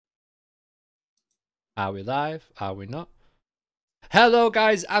Are we live? Are we not? Hello,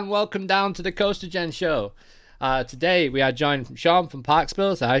 guys, and welcome down to the CoasterGen Show. Today we are joined from Sean from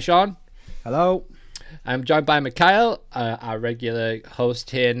Parksville. So hi, Sean. Hello. I'm joined by Mikhail, our regular host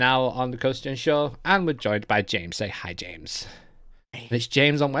here now on the CoasterGen Show, and we're joined by James. Say hi, James. Hey. It's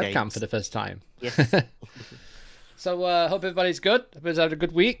James on webcam James. for the first time. Yes. So hope everybody's good. Hope everybody's had a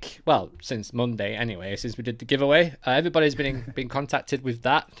good week. Well, since Monday anyway, since we did the giveaway. Everybody's been contacted with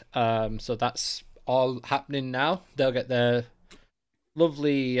that. So that's all happening now. They'll get their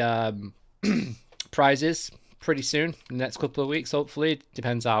lovely prizes pretty soon, in the next couple of weeks, hopefully.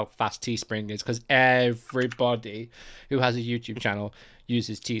 Depends how fast Teespring is, because everybody who has a YouTube channel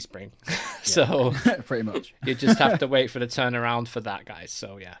uses Teespring. So pretty much. you just have to wait for the turnaround for that, guys.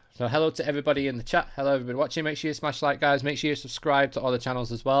 So yeah. So hello to everybody in the chat. Hello everybody watching. Make sure you smash like, guys. Make sure you subscribe to all the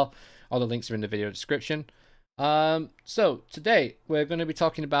channels as well. All the links are in the video description. So today we're going to be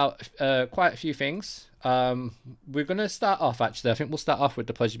talking about quite a few things. We're going to start off, actually, I think we'll start off with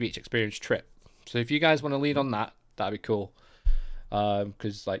the Pleasure Beach Experience trip. So if you guys want to lead on that, that'd be cool.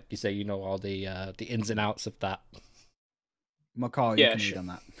 Because like you say, you know all the ins and outs of that. Makar, Yeah, you can sure. lead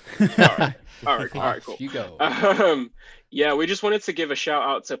on that. All right, cool. You go. Yeah, we just wanted to give a shout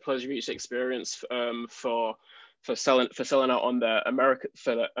out to Pleasure Beach Experience for selling out on the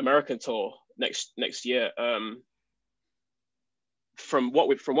American tour next year. From what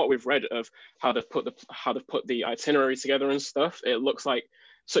we've read of how they've put the itinerary together and stuff, it looks like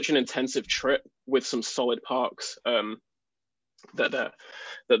such an intensive trip with some solid parks that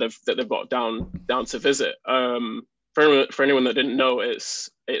they've got down to visit. For anyone that didn't know, it's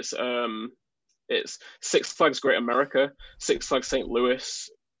Six Flags Great America, Six Flags St. Louis,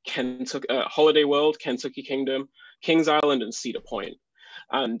 Kentucky, Holiday World, Kentucky Kingdom, Kings Island, and Cedar Point.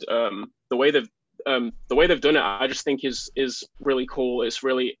 And the way they've done it, I just think is really cool. It's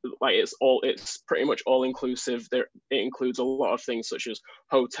really like it's pretty much all inclusive. It includes a lot of things such as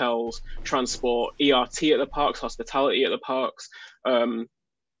hotels, transport, ERT at the parks, hospitality at the parks, and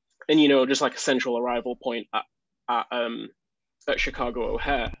just like a central arrival point at Chicago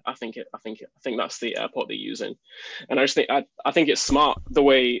O'Hare. I think that's the airport they're using, and I just think I think it's smart the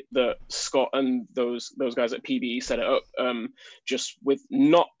way that Scott and those guys at PBE set it up, just with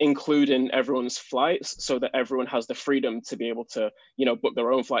not including everyone's flights, so that everyone has the freedom to be able to book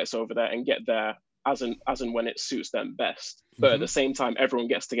their own flights over there and get there as and when it suits them best. But at the same time, everyone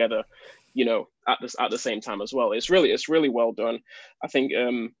gets together, at the same time as well. It's really well done. I think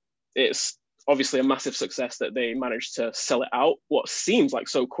it's obviously a massive success that they managed to sell it out what seems like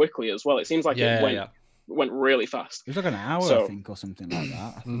so quickly as well. It seems like it went really fast. It was like an hour, I think, or something like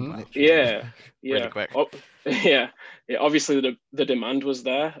that. I think, literally. Yeah. Really quick. Yeah. Obviously the demand was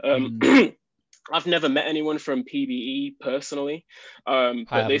there. I've never met anyone from PBE personally,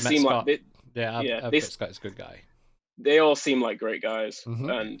 but they seem Scott. like I've met Scott's a good guy. They all seem like great guys,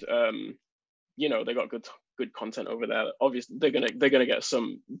 Mhm. and they got good content over there. Obviously they're gonna get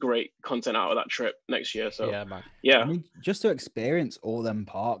some great content out of that trip next year. So Yeah, man. I mean, just to experience all them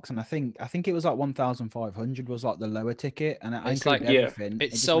parks, and I think it was like 1,500 was like the lower ticket, and I It's included like- everything. It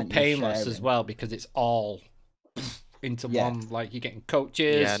It's just so meant you were painless as sharing. well, because it's all into Yeah. one. Like you're getting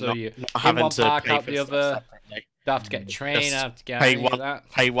coaches, Yeah, so not you in having one to park pay out for the stuff other. separately. You have to get a train. Just Have to get pay any of that.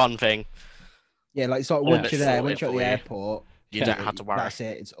 Pay one thing. Yeah, like so All once of you're it's there, sorted once you're at for the you. airport, You don't have to worry. That's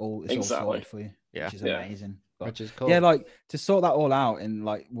it. It's all Exactly. sorted for you, Yeah. which is Yeah. amazing. But Which is cool. yeah, like to sort that all out and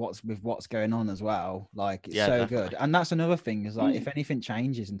like what's going on as well, like it's Yeah, so definitely. good. And that's another thing is like if anything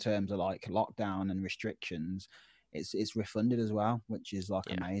changes in terms of like lockdown and restrictions, it's refunded as well, which is like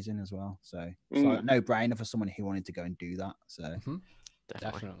Yeah. amazing as well. So it's like no brainer for someone who wanted to go and do that. So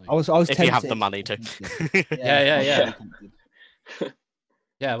Definitely. I was If you have tempted. the money to. Yeah. tempted.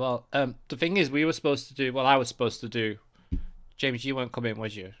 Yeah, well, the thing is, I was supposed to do. James, you weren't coming,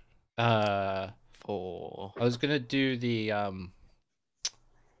 was you? For I was gonna do the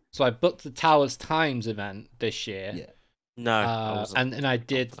So I booked the Towers Times event this year. Yeah. no, I wasn't. and I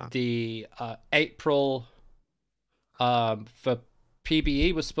did that. the April for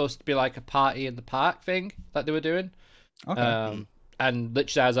PBE was supposed to be like a party in the park thing that they were doing. Okay. And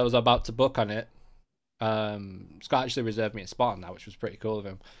literally as I was about to book on it, Scott actually reserved me a spot on that, which was pretty cool of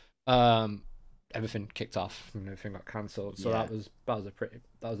him. Everything kicked off and everything got cancelled, so Yeah. that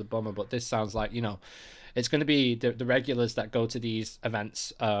was a bummer. But this sounds like it's going to be the regulars that go to these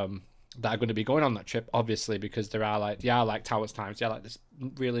events that are going to be going on that trip, obviously, because they are like Towers Times, they are like this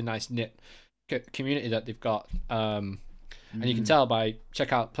really nice knit community that they've got. And you can tell by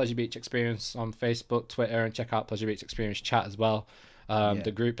check out Pleasure Beach Experience on Facebook, Twitter, and check out Pleasure Beach Experience chat as well.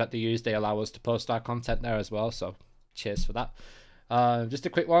 The group that they use, they allow us to post our content there as well, so cheers for that. Just a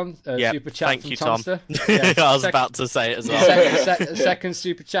quick one. Super chat thank from you, Tom. Tomster. I was about to say it as well. Second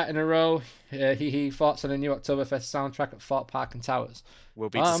super chat in a row. Thoughts on a new Oktoberfest soundtrack at Fort Park and Towers. We'll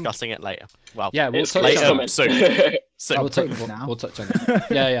be discussing it later. Well, yeah, we'll touch later on it. soon. We'll touch on it.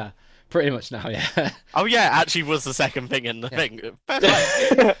 Yeah. Pretty much now, yeah. Oh yeah, actually was the second thing in the thing.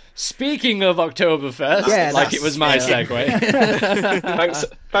 Perfect. Speaking of Oktoberfest, like it was my segue.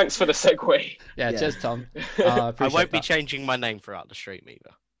 Thanks for the segue. Yeah, cheers, Tom. I won't be changing my name throughout the stream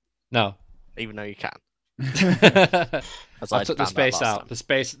either. No. Even though you can. I took the space out. The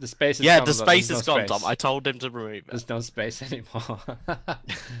space is gone. The space is gone, Tom. I told him to remove it. There's no space anymore.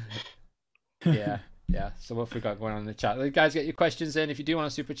 Yeah. So what have we got going on in the chat? You guys, get your questions in. If you do want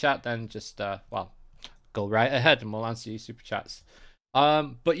to super chat, then just go right ahead and we'll answer your super chats.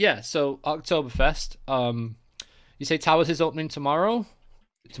 But yeah, so Oktoberfest. You say Towers is opening tomorrow?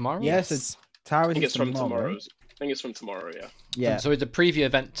 Tomorrow? Yes, Towers. I think it's from tomorrow. Yeah. Yeah. So it's a preview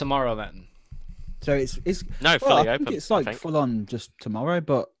event tomorrow then. So it's fully I open. think it's like full on just tomorrow,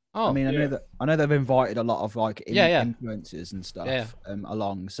 but I mean, I know they've invited a lot of like influencers and stuff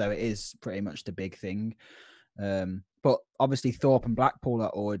along, so it is pretty much the big thing. But obviously Thorpe and Blackpool are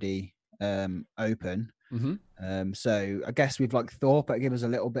already open. So I guess we've like Thorpe, but give us a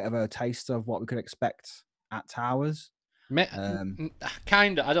little bit of a taste of what we could expect at Towers.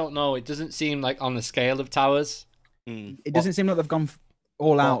 Kind of. I don't know. It doesn't seem like on the scale of Towers. It doesn't seem like they've gone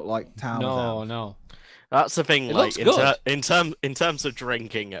all out like Towers. No. That's the thing. Like in terms of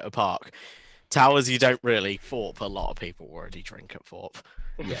drinking at a park, Towers you don't really. Thorpe, a lot of people already drink at Thorpe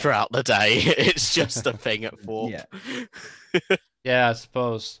throughout the day. It's just a thing at Thorpe. Yeah, I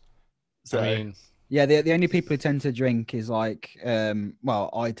suppose. So, I mean, the only people who tend to drink is like,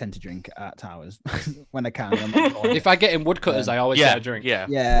 I tend to drink at Towers when I can. If I get in Woodcutters, I always get a drink.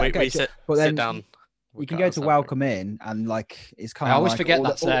 Yeah. We sit down. You can go to Welcome In and like it's kind of. I always forget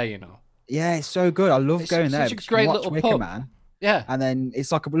that's there, you know. Yeah, it's so good. I love going there. Such a great little Wicker pub, man. Yeah, and then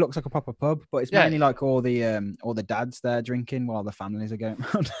it's like it looks like a proper pub, but it's mainly like all the dads there drinking while the families are going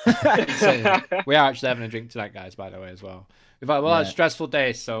around. We are actually having a drink tonight, guys. By the way, as well. We've had a stressful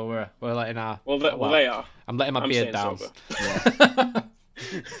day, so we're letting our they are. I'm letting my beard down.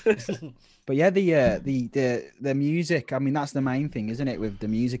 But yeah, the music. I mean, that's the main thing, isn't it? With the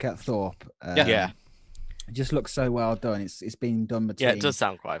music at Thorpe. It just looks so well done. It's been done between. Yeah, it does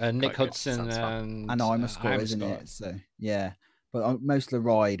sound quite. Nick Hudson and I'm a score, isn't it? So yeah, but most of the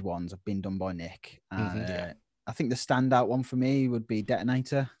ride ones have been done by Nick. I think the standout one for me would be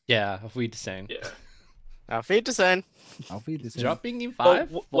Detonator. Yeah, Auf Wiedersehen. Yeah. Auf Wiedersehen. Auf Wiedersehen. Dropping in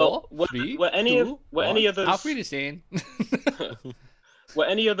 5, 4, 3, 2, any others? Auf Wiedersehen. Were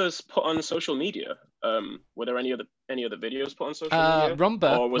any others put on social media? Were there any other videos put on social media?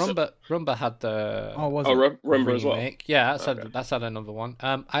 Rumba had the Rumba as well. Yeah, that's had another one.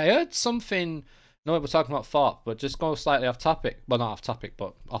 I heard something. No, we're talking about Thorpe, but just go slightly off topic. Well, not off topic,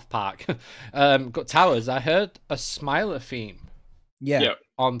 but off park. Got Towers. I heard a Smiler theme. Yeah.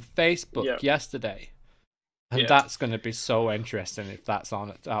 On Facebook yesterday, and that's going to be so interesting if that's on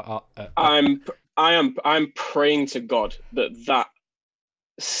it. I'm praying to God that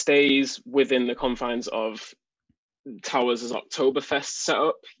stays within the confines of Towers' Oktoberfest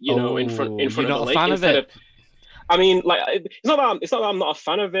setup, in front of the lake. Fan of it? I mean, like, it's not that I'm not a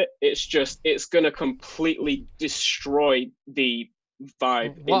fan of it. It's just it's gonna completely destroy the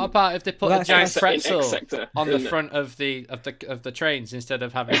vibe. What about if they put a giant pretzel on the front of the trains instead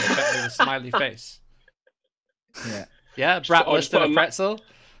of having a smiley face? Yeah, bratwurst and a pretzel.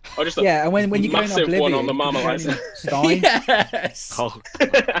 Or just and when you go in Oblivion, one on the Marmalade. Yes.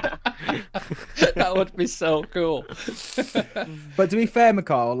 That would be so cool. But to be fair,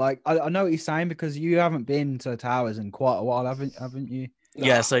 Mikhail, like I know what you're saying because you haven't been to Towers in quite a while, haven't you?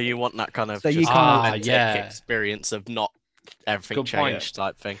 Yeah, so you want that kind of experience of not everything changed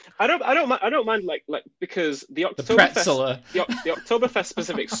type thing. I don't mind like because the Oktoberfest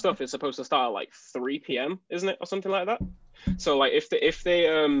specific stuff is supposed to start at like 3 p.m. isn't it, or something like that? So like if they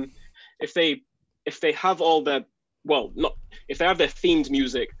have all their if they have their themed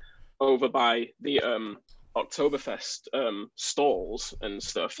music over by the Oktoberfest stalls and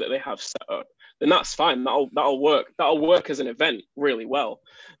stuff that they have set up, then that's fine. That'll work. That'll work as an event really well.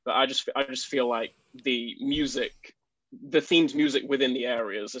 But I just feel like the themed music within the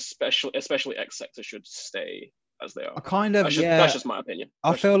areas, especially X Sector, should stay as they are. That's just my opinion.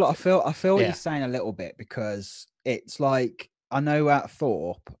 I feel what you're saying a little bit because it's like I know at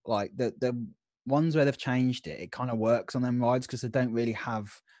Thorpe, like the ones where they've changed it kind of works on them rides because they don't really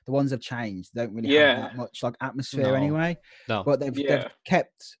have the ones they've changed. They don't really have that much like atmosphere anyway. No, but they've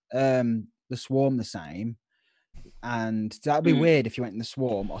kept the Swarm the same. And that'd be weird if you went in the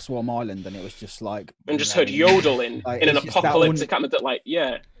Swarm or Swarm Island and it was just like and just heard yodeling in an apocalyptic atmosphere. Like,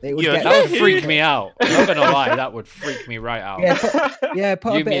 that would freak me out. I'm not gonna lie, that would freak me right out.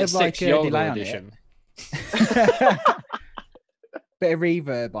 Put a bit of like delay on it. Bit of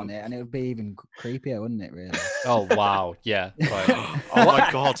reverb on it, and it would be even creepier, wouldn't it? Really? Oh wow, yeah. Right. Oh my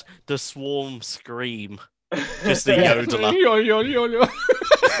god, the Swarm scream, just the yodeler.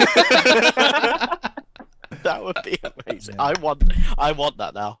 That would be amazing. I want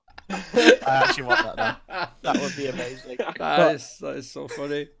that now. I actually want that now. That would be amazing. That is so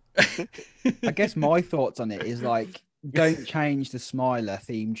funny. I guess my thoughts on it is like, don't change the Smiler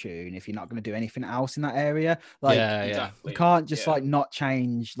theme tune if you're not going to do anything else in that area. Like, exactly. You can't just like not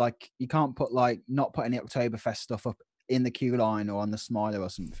change. Like, you can't put like not put any Oktoberfest stuff up in the queue line or on the Smiler or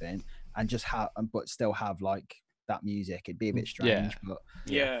something, and just but still have like that music. It'd be a bit strange, but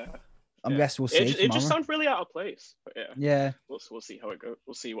I guess we'll see. It just sounds really out of place. But we'll see how it goes.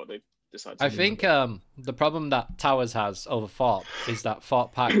 We'll see what they decide to do. I think the problem that Towers has over Fort is that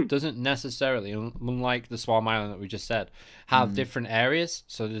Fort Pack doesn't necessarily, unlike the Swarm Island that we just said, have different areas.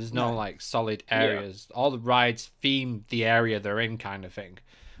 So there's no like solid areas. All the rides theme the area they're in, kind of thing.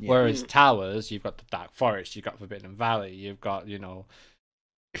 Whereas Towers, you've got the Dark Forest, you've got Forbidden Valley, you've got, you know,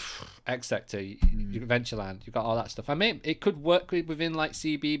 X Sector, Adventureland, you've got all that stuff. I mean, it could work within like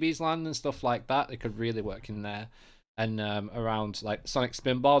CBBS land and stuff like that. It could really work in there. And around like Sonic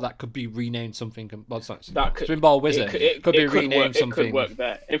Spinball, that could be renamed something. Well, Spinball Wizard could be renamed something. It could work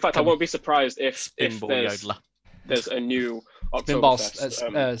there. In fact, I won't be surprised if there's a new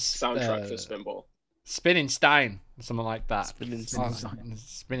Oktoberfest soundtrack for Spinball. Spinning Stein, something like that.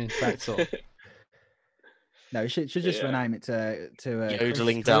 Spinning Pretzel. No, it should just rename it to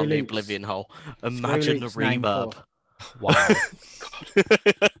yodeling down the oblivion hole. Imagine the reverb. Wow.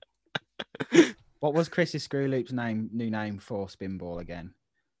 What was Chris's Screw Loop's new name for Spinball again?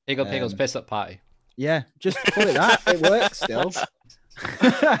 Eagle Piggle's Piss Up Party. Yeah, just call it that. It works still.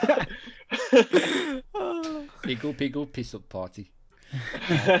 Eagle Piggle Piss Up Party.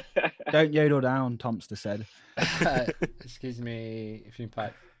 Don't yodel down, Tomster said. Excuse me, if you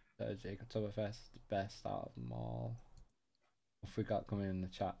pipe Jake Oktoberfest, the best out of them all. What we got coming in the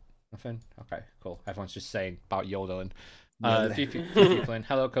chat? Nothing? Okay, cool. Everyone's just saying about yodeling. A few people in.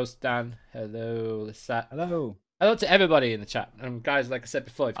 Hello, CoasterGen. Hello, Lissette. Hello. Hello to everybody in the chat. Guys, like I said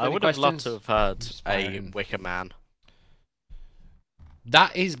before, if I would have loved to have heard a Wicker Man.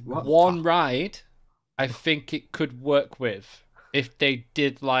 That is one ride I think it could work with if they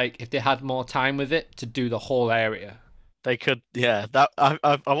did if they had more time with it to do the whole area. They could, yeah. That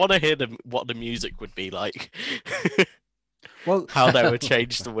I want to hear what the music would be like. Well, how they would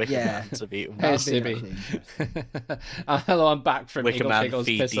change the Wicker Man to be. Hey, Sibby. Hello, I'm back from Wicker Man Piggle's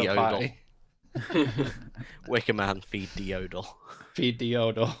feed Piss the Up Party. Wicker Man feed the yodel. Feed the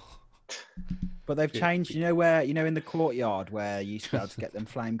yodel. But they've changed. You know where? You know in the courtyard where you used to be able to get them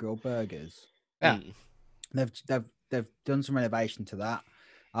flame grilled burgers. Yeah. They've done some renovation to that.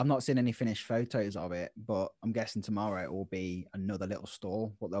 I've not seen any finished photos of it, but I'm guessing tomorrow it will be another little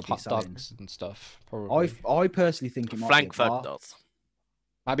stall. What they'll be selling. Dogs and stuff. Probably. I personally think it might be a bar. Dogs.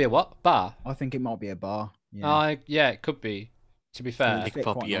 Might be a what? Bar? I think it might be a bar. Yeah. Yeah, it could be. To be fair, Big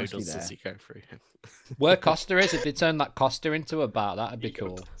Pop Yodels as you go through him. Where Costa is, if they turn that Costa into a bar, that'd be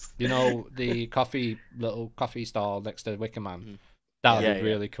cool. You know, the little coffee stall next to Wicker Man. That would be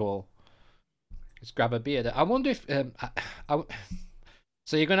really cool. Just grab a beer. I wonder if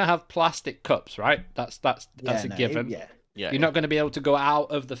so you're gonna have plastic cups, right? That's a given. Yeah. You're not gonna be able to go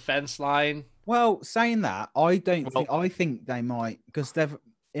out of the fence line. Well, saying that, I think they might, because they've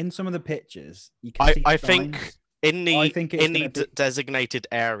in some of the pictures. You can see I think in the designated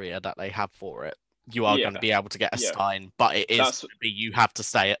area that they have for it, you are going to be able to get a stein, but it is you have to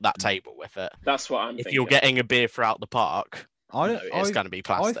stay at that table with it. That's what I'm thinking. If you're getting a beer throughout the park, it's going to be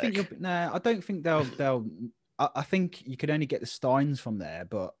plastic. I don't think they'll. I think you could only get the steins from there,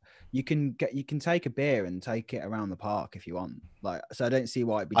 but you can take a beer and take it around the park if you want. So I don't see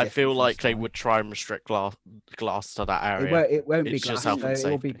why it'd be. I feel like they would try and restrict glass to that area. It won't be glass.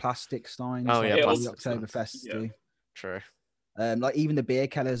 It will be plastic steins. Oh yeah, plastic Oktoberfest do. True. Like even the beer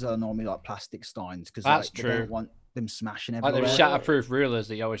kellers are normally like plastic steins because that's true. They don't want them smashing everywhere. Like them shatterproof rulers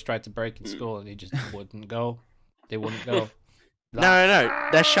that you always tried to break in school and they just wouldn't go. They wouldn't go. No,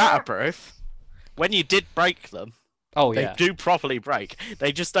 they're shatterproof. When you did break them, they do properly break.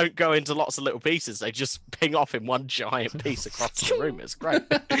 They just don't go into lots of little pieces. They just ping off in one giant piece across the room. It's great.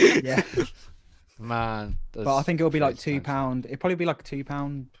 Yeah, man. But I think it'll be like £2. It'll probably be like a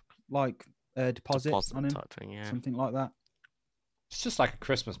 £2 deposit on him, type thing, something like that. It's just like a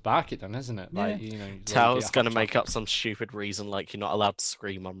Christmas market, then, isn't it? Yeah. Like, you know, Tao's gonna make up some stupid reason like you're not allowed to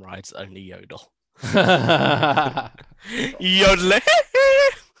scream on rides, only yodel. Yodel.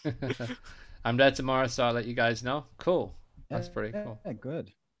 I'm there tomorrow, so I'll let you guys know. Cool. That's pretty cool. Yeah,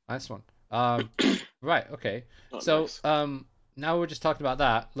 good. Nice one. Right. Okay. So nice. Now we're just talking about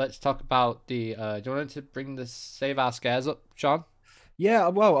that. Let's talk about the. Do you want to bring the Save Our Scares up, Sean? Yeah.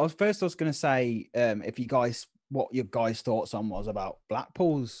 Well, I was going to say, if you guys, what your guys' thoughts on was about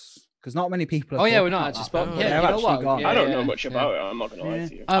Blackpool's, because not many people. Oh yeah, we're not actually spoken. Yeah, you know what? I don't know much about it. I'm not gonna lie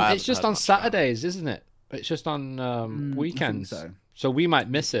to you. It's just on Saturdays, isn't it? It's just on weekends. So we might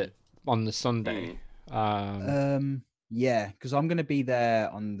miss it on the Sunday. Yeah, because I'm going to be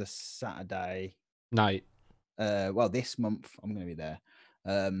there on the Saturday night. Well, this month I'm going to be there.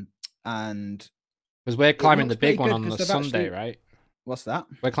 And because we're climbing the big one on the Sunday, right? What's that?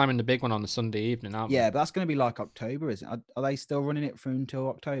 We're climbing the big one on the Sunday evening, aren't we? Yeah, but that's going to be like October, isn't it? Are they still running it through until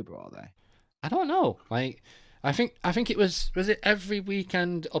October? Are they? I don't know. Like, I think it was it every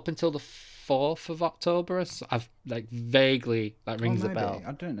weekend up until the 4th of October? I've like vaguely that rings a bell.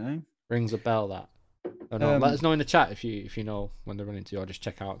 I don't know. Rings a bell that. I don't know. Let us know in the chat if you know when they're running to, or just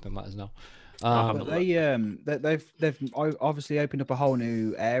check out. Then let us know. They've obviously opened up a whole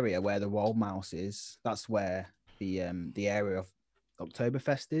new area where the Wild Mouse is. That's where the area of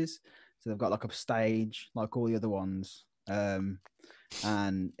Oktoberfest is. So they've got like a stage like all the other ones.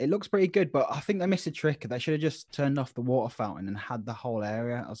 And it looks pretty good, but I think they missed a trick. They should have just turned off the water fountain and had the whole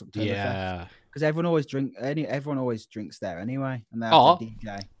area as Oktoberfest. Yeah, because everyone always drinks there anyway, and they have the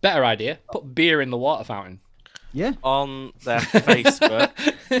DJ. Better idea. Put beer in the water fountain. Yeah, on their Facebook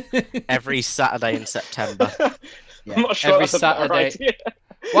every Saturday in September. Yeah. I'm not sure every Saturday.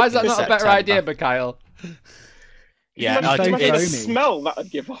 Why is that not a better idea, Mikhail? Yeah, the smell that I'd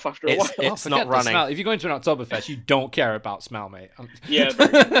give off after a while. It's not running. If you go into an Oktoberfest, you don't care about smell, mate. Yeah,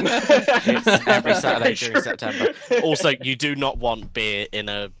 it's every Saturday during September. Also, you do not want beer in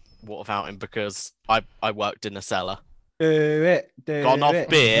a water fountain because I worked in a cellar. Gone off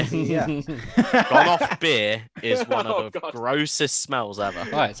beer. Yeah. Gone off beer is one of the grossest smells ever.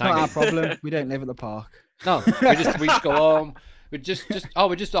 Right, it's not our problem. We don't live at the park. No, we just go home. We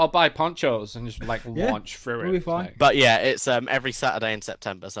just all buy ponchos and just like launch through it. We'll be fine. Like... But yeah, it's every Saturday in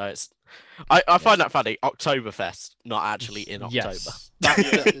September, so it's. I find that funny. Oktoberfest, not actually in October. Yes. That's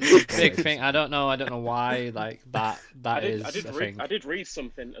a big thing. I don't know why. Like that is a thing. I did read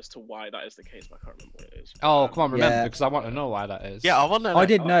something as to why that is the case, but I can't remember what it is. Oh, come on, remember because I want to know why that is. Yeah, I want to know. I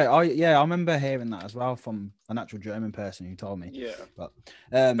did know. I remember hearing that as well from an actual German person who told me. Yeah. But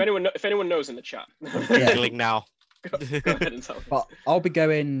if anyone knows in the chat, googling now. Go ahead and tell me. But I'll be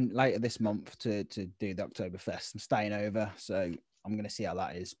going later this month to do the Oktoberfest. I'm staying over, so I'm going to see how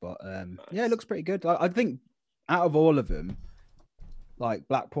that is. But nice. Yeah, it looks pretty good. I think out of all of them, like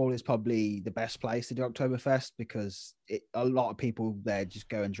Blackpool is probably the best place to do Oktoberfest because a lot of people there just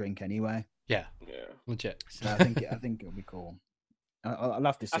go and drink anyway. Yeah, legit. So I think it'll be cool. I'll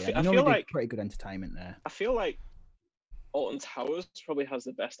have to see. I normally do pretty good entertainment there. I feel like Alton Towers probably has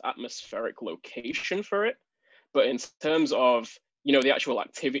the best atmospheric location for it. But in terms of, the actual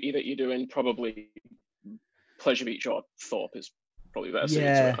activity that you're doing, probably Pleasure Beach or Thorpe is probably better suited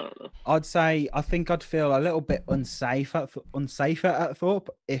to it. I don't know. I think I'd feel a little bit unsafer at Thorpe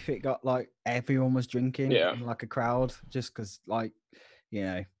if it got like everyone was drinking, like a crowd, just because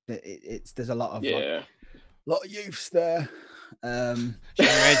there's a lot of lot of youths there.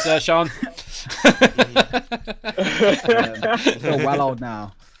 Sean. Feel well old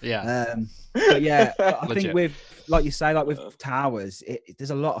now. Yeah. But yeah, I think with, like you say, like with Towers,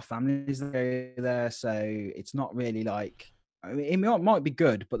 there's a lot of families there, so it's not really like. I mean, it might be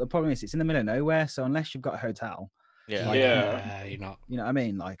good, but the problem is it's in the middle of nowhere. So unless you've got a hotel, you're not. You know what I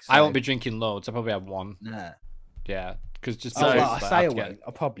mean? Like, so, I won't be drinking loads. I probably have one. Nah. Yeah, because just I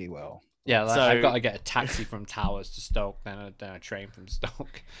probably will. Yeah, like, I've got to get a taxi from Towers to Stoke, then a train from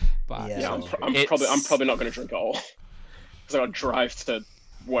Stoke. But I'm probably not going to drink at all because I got to drive to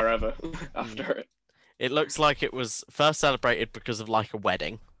wherever after it. It looks like it was first celebrated because of like a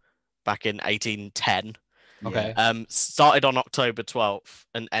wedding back in 1810. Okay. Started on October 12th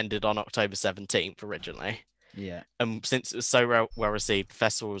and ended on October 17th originally. Yeah. And since it was so well received, the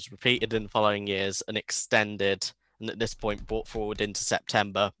festival was repeated in the following years and extended, and at this point brought forward into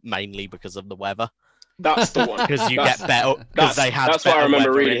September mainly because of the weather. That's the one. Because you get better. Because they had that's what I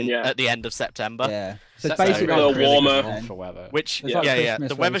remember reading. At the end of September. Yeah. So it's basically a little warmer for weather. Which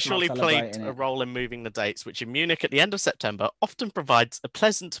the weather surely played a role in moving the dates, which in Munich at the end of September often provides a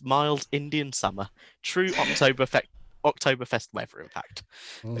pleasant, mild Indian summer. True Oktoberfest weather, in fact.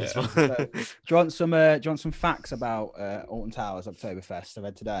 Yeah. So, do you want some facts about Alton Towers Oktoberfest I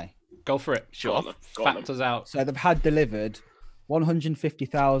read today? Go for it. Sure. Fact us out. So they've had delivered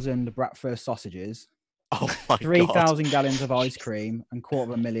 150,000 Bratwurst sausages. Oh my 3,000 gallons of ice cream and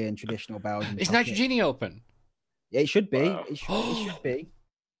 250,000 traditional Belgian. Is Nitrogeni open? It should be. Wow. It should be.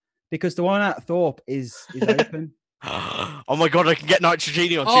 Because the one at Thorpe is open. Oh my god, I can get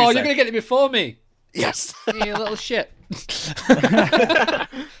Nitrogeni on Tuesday. Oh, you're going to get it before me. Yes. You little shit.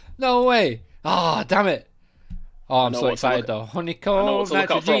 No way. Oh, damn it. Oh, I'm so excited though. Honeycomb,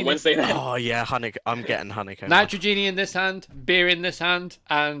 Nitrogeni. Wednesday night. Oh yeah, I'm getting honeycomb. Nitrogeni in this hand, beer in this hand,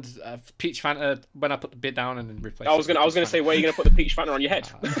 and peach Fanta when I put the beer down and then replace it. I was gonna say, where are you gonna put the peach Fanta on your head?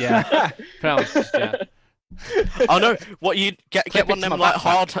 Yeah. Yeah. Oh no! What you get one of them like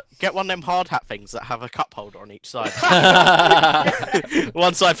get one of them hard hat things that have a cup holder on each side.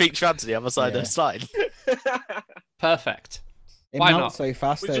 One side peach Fanta, the other side a slide. Perfect. Why not? So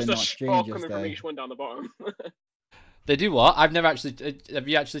fast though, not coming from each one down the bottom. They do what? I've never actually. Have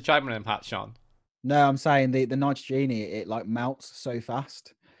you actually tried one of them hats, Sean? No, I'm saying the Nitrogeni, it like melts so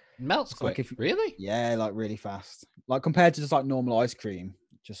fast. Melts quick. Like really? Yeah, like really fast. Like compared to just like normal ice cream,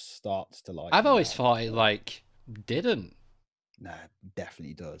 it just starts to like. I've always thought it like didn't. No, it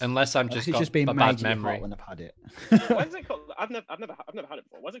definitely does. Unless I'm just being a bad memory when I've had it. Why is it called? I've never had it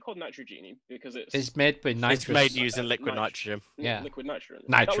before. Why is it called Nitrogeni? Because it's made with nitrous. It's made using liquid nitrogen. Yeah, liquid nitrogen.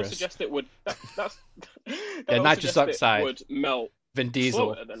 Nitrous. That would suggest it would. That's nitrous oxide would melt. Vin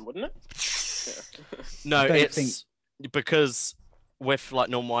Diesel. Slower then, wouldn't it? Yeah. No, it's because with like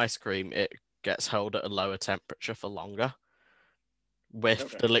normal ice cream, it gets held at a lower temperature for longer.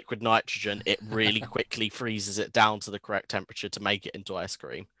 With the liquid nitrogen, it really quickly freezes it down to the correct temperature to make it into ice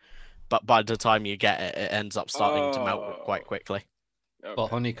cream. But by the time you get it, it ends up starting to melt quite quickly. But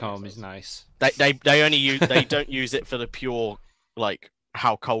honeycomb is nice. They don't use it for the pure like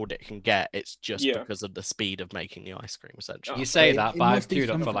how cold it can get. It's just because of the speed of making the ice cream. Essentially, you say that, but I've queued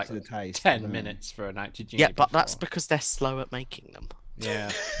up for like 10 minutes for a Nitrogeni. Yeah, but that's because they're slow at making them.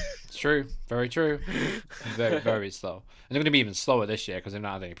 Yeah, it's true. Very true. Very, very slow. And they're going to be even slower this year because they've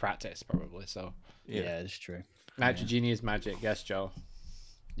not had any practice, probably. So yeah, it's true. Nitrogeni is magic. Yes, Joe.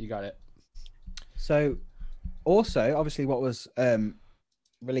 You got it. So, also, obviously, what was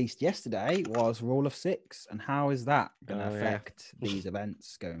released yesterday was Rule of Six. And how is that going to affect these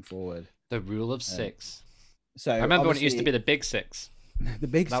events going forward? The Rule of Six. So I remember when it used to be the Big Six. The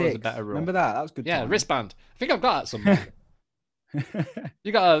Big Six. That was a better rule. Remember that? That was good. Yeah, wristband. I think I've got that somewhere.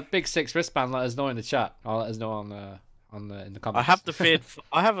 You got a Big Six wristband? Let us know in the chat, or let us know in the comments.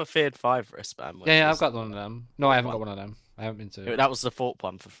 I have a Feared 5 wristband. Yeah, I've got one of them. No, I haven't got one of them. I haven't been to. That was the Thorpe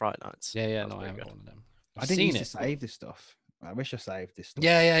one for Friday nights. Yeah, no, I haven't got one of them. I didn't used to save this stuff. I wish I saved this stuff.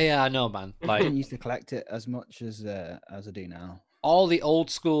 Yeah, I know, man. Like, I didn't used to collect it as much as I do now. All the old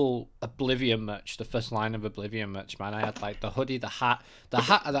school Oblivion merch, the first line of Oblivion merch, man. I had like the hoodie, the hat. The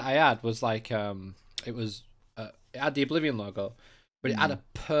hat that I had was like it had the Oblivion logo, but it had a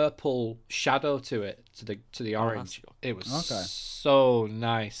purple shadow to it, to the orange. It was so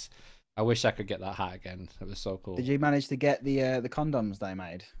nice. I wish I could get that hat again. It was so cool. Did you manage to get the condoms they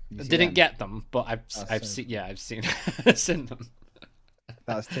made? I didn't get them, but I've seen seen them.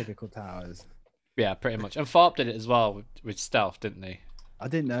 That's typical Towers. Yeah, pretty much. And Thorpe did it as well with Stealth, didn't they? I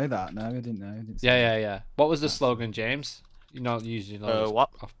didn't know that. No, I didn't know. Yeah. What was the slogan, James? You know, usually what?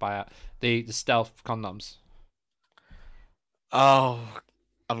 Off by the Stealth condoms. Oh,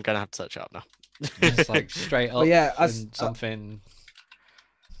 I'm gonna have to search it up now. It's like straight up. Something.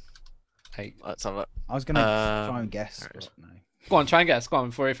 Hey, let's have it. I was gonna try and guess. But no. Go on, try and guess. Go on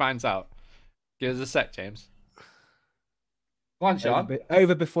before he finds out. Give us a sec, James. Go on, Sean.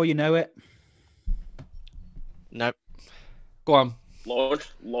 Over before you know it. Nope. Go on.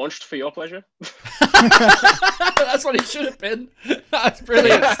 Launched for your pleasure. That's what it should have been. That's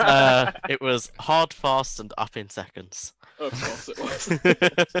brilliant. It was hard, fast, and up in seconds. Of course it was.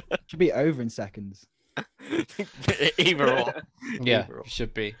 Should be over in seconds. Either or. Yeah, Either or.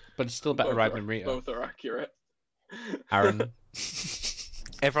 Should be. But it's still better ride than Rito. Both are accurate. Aaron.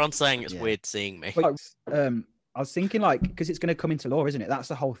 Everyone's saying it's weird seeing me. I was thinking, like, because it's going to come into law, isn't it? That's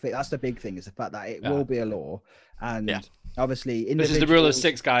the whole thing. That's the big thing, is the fact that it will be a law. And obviously, this is the rule of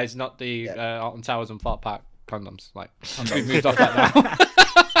six, guys, not the Alton Towers and Fort Park condoms. Like, we've moved off that now.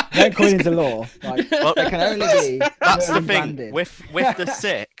 They're coming into law. Like, well, they can only be. That's the thing. Branded. With the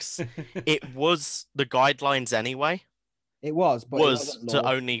six, it was the guidelines anyway. It was, but was to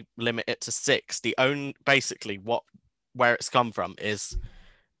only limit it to six. Basically where it's come from is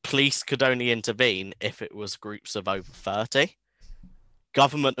police could only intervene if it was groups of over 30.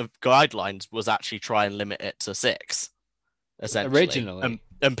 government of guidelines was actually try and limit it to 6, essentially. Originally.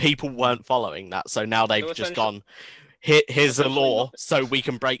 And people weren't following that, so now they've just gone, here's a law, so we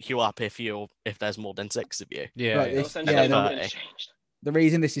can break you up if there's more than 6 of you. The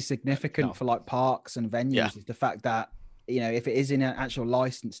reason this is significant for like parks and venues is the fact that, you know, if it is in an actual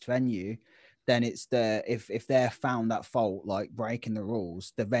licensed venue, then it's if they're found at fault, like breaking the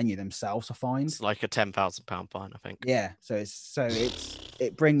rules, the venue themselves are fined. It's like a £10,000 fine, I think. Yeah. So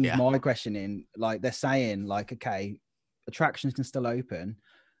it brings my question in. Like, they're saying, like, okay, attractions can still open,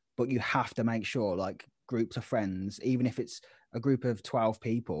 but you have to make sure, like, groups of friends, even if it's a group of 12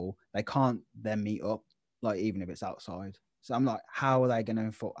 people, they can't then meet up, like, even if it's outside. So I'm like, how are they going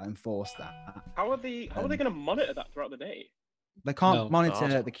to enforce that? How are they going to monitor that throughout the day? They can't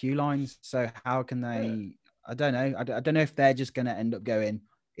monitor the queue lines, so how can they? Yeah. I don't know. I don't know if they're just going to end up going,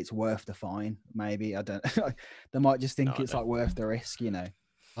 it's worth the fine. Maybe, I don't. They might just think it's like worth the risk, you know.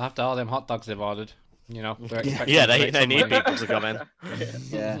 I'll have to all them hot dogs they've ordered. You know, they need people to come in.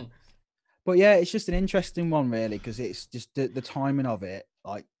 Yeah, but yeah, it's just an interesting one, really, because it's just the timing of it,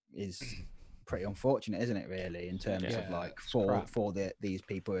 like, is pretty unfortunate, isn't it? Really, in terms of like for these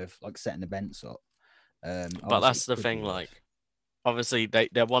people who have like setting events up. But that's the thing, like, obviously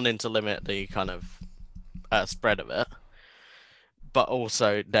they're wanting to limit the kind of spread of it, but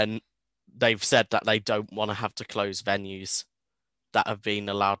also then they've said that they don't want to have to close venues that have been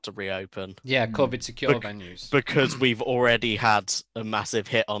allowed to reopen. Yeah, COVID secure venues. Because we've already had a massive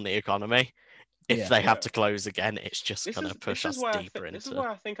hit on the economy. If they have to close again, it's just going to push us deeper into. This is why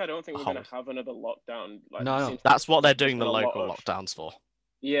I don't think we're going to have another lockdown. Like, no, that's what they're doing the local lockdowns for.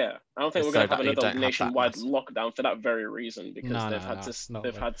 Yeah, I don't think we're going to have another nationwide lockdown for that very reason, because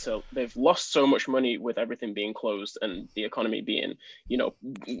they've lost so much money with everything being closed and the economy being, you know,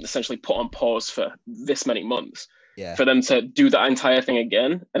 essentially put on pause for this many months. Yeah. For them to do that entire thing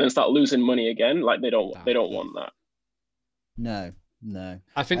again and then start losing money again, like, they don't want that. No.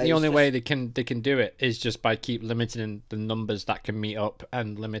 I think the only way they can do it is just by keep limiting the numbers that can meet up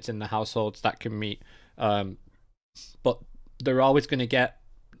and limiting the households that can meet. But they're always going to get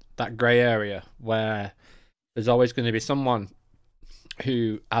that grey area where there's always going to be someone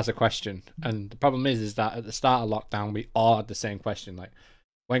who has a question. And the problem is that at the start of lockdown, we all had the same question. Like,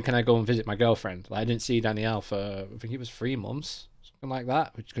 when can I go and visit my girlfriend? Like, I didn't see Danielle for, I think it was 3 months, something like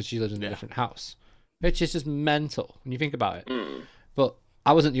that, because she lives in a different house. Which is just mental when you think about it. But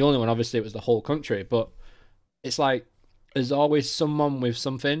I wasn't the only one. Obviously, it was the whole country. But it's like, there's always someone with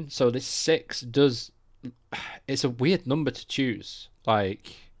something. So this 6 it's a weird number to choose.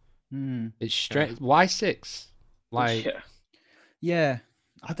 Like, it's straight. Why 6? Like, yeah.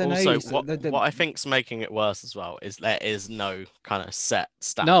 I don't know. Also, what I think's making it worse as well is there is no kind of set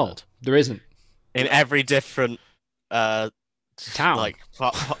standard. No, there isn't. In every different town, like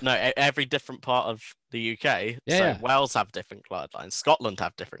every different part of the UK. Wales have different guidelines. Scotland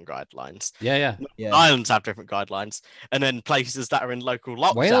have different guidelines. Yeah. Ireland have different guidelines, and then places that are in local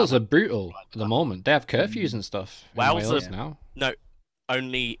lockdown. Wales are brutal at the moment. They have curfews and stuff. Wales now. No,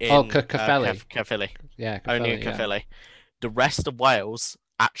 only in Caerphilly. Yeah, only in Caerphilly. The rest of Wales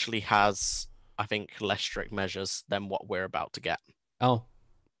actually has, I think, less strict measures than what we're about to get. Oh,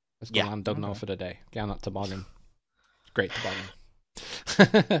 let's go on Dugnall for the day. Get on that toboggan. Great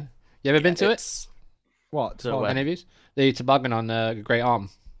toboggan. You ever been to it? What? Any of you? The toboggan on Great Arm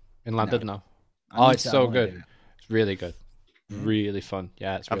in Llandudno. Oh, it's so good. It's really good. Really fun.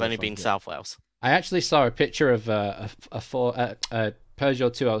 Yeah, it's. I've only been South Wales. I actually saw a picture of a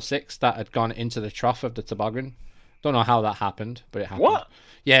Peugeot 206 that had gone into the trough of the toboggan. Don't know how that happened, but it happened. What?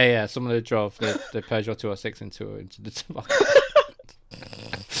 Yeah. Someone drove the Peugeot 206 into the toboggan.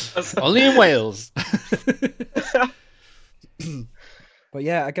 Only in Wales. But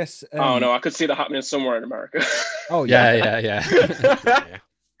yeah, I guess. Oh no, I could see that happening somewhere in America. Oh yeah.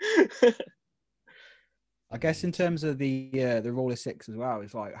 I guess in terms of the rule of 6 as well,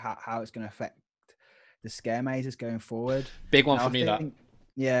 it's like how it's going to affect the scare mazes going forward. Big one for me.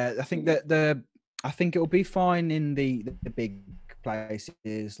 Yeah, I think that I think it'll be fine in the big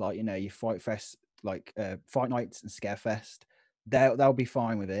places, like, you know, your Fright Fest, like Fright Nights and Scare Fest. They'll be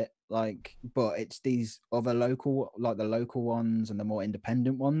fine with it, like, but it's these other local, like the local ones and the more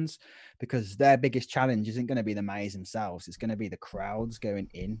independent ones, because their biggest challenge isn't going to be the maze themselves. It's going to be the crowds going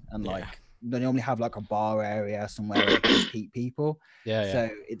in, and like they normally have like a bar area somewhere where they can keep people.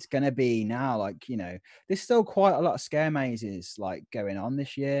 So it's going to be now, like, you know, there's still quite a lot of scare mazes like going on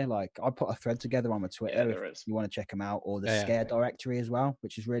this year. Like, I put a thread together on my Twitter if you want to check them out, or the scare directory as well,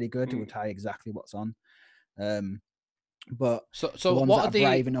 which is really good. It will tell you exactly what's on. But so the ones what that are are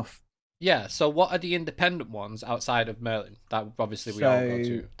brave enough Yeah, so what are the independent ones outside of Merlin that obviously we all go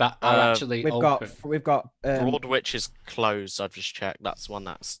to that are actually open? We've got Broadwich is closed. I've just checked. That's one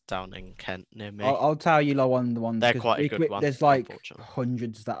that's down in Kent near me. I'll tell you the ones. They're quite a good one. There's like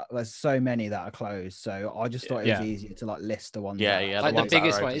hundreds there's so many that are closed. So I just thought it was easier to like list the ones. Yeah. Like the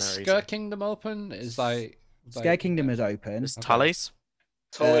biggest one is Scare Kingdom open. Is like Scare Kingdom is open. Is Tully's?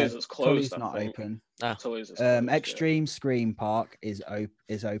 Tully's is closed. Tully's not open. Tully's is closed, Extreme Scream Park is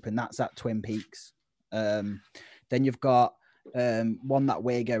open. That's at Twin Peaks. Then you've got one that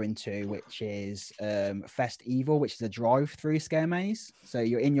we're going to, which is Fest Evil, which is a drive-through scare maze. So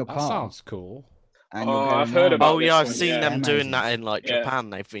you're in your car. That sounds cool. And I've heard about. Oh yeah, I've seen them doing that in like Japan.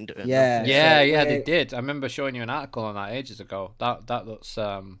 They've been doing. Yeah, they did. I remember showing you an article on that ages ago. That looks.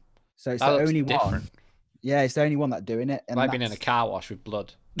 So it's the only different. one. Yeah, it's the only one that's doing it. And like being in a car wash with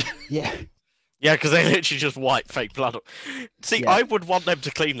blood. Yeah. Yeah, because they literally just wipe fake blood. See, I would want them to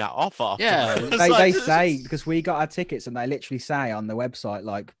clean that off after. Yeah, they say, because we got our tickets and they literally say on the website,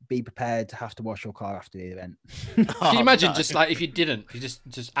 like, be prepared to have to wash your car after the event. Can you imagine just like if you didn't, you're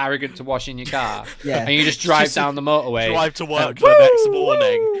just arrogant to wash in your car, and you just drive down the motorway, drive to work the next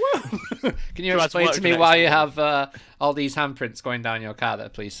morning. Can you explain to me why you have all these handprints going down your car there,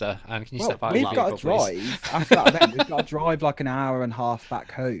 please, sir? And can you step out? We've got to drive after that event. We've got to drive like an hour and a half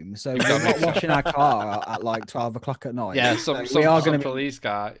back home, so we're not washing our car at like 12 o'clock at night. Yeah, some police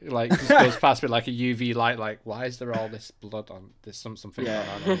car like just goes past with like a UV light. Like, why is there all this blood on? There's something going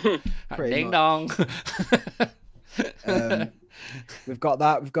on. Ding dong. We've got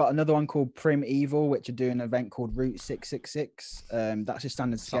that. We've got another one called Prim Evil, which are doing an event called Route 666. That's a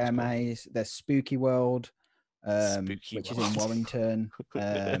standard scare maze. There's Spooky World, which is in Warrington.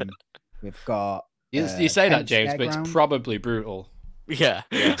 We've got. You say that, James, but it's probably brutal. Yeah.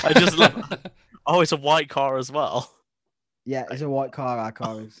 I just love. Oh, it's a white car as well. Yeah, it's a white car. Our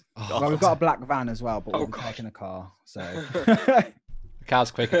car is. Well, we've got a black van as well, but we're taking a car. So the car's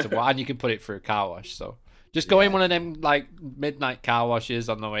quicker to wash, and you can put it through a car wash. So just go in one of them like midnight car washes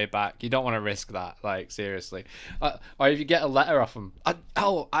on the way back. You don't want to risk that, like seriously. Or if you get a letter off them.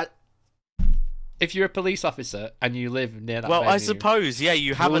 If you're a police officer and you live near that venue, I suppose,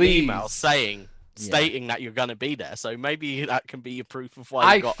 you have an email stating that you're going to be there. So maybe that can be your proof of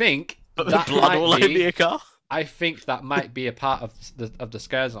why you got blood all over your car. I think that might be a part of the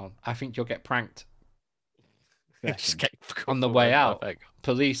scare zone. I think you'll get pranked. Just get on the way out.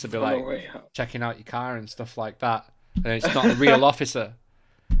 Police will be like checking out your car and stuff like that. And it's not a real officer.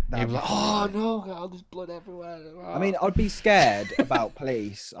 You'll be like, oh no, there's blood everywhere. Oh. I mean, I'd be scared about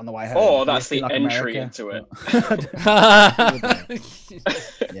police on the way home. Oh, that's the like entry into it.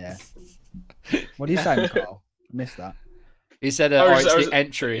 Yeah. What do you say, Carl? I missed that. He said it's the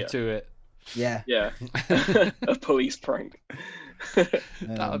entry to it. Yeah. Yeah. A police prank.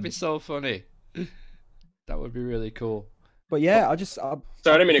 That would be so funny. That would be really cool. But yeah, I sorry,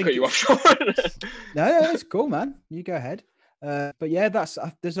 I didn't mean to cut you off, Sean. No, it's cool, man. You go ahead. But yeah,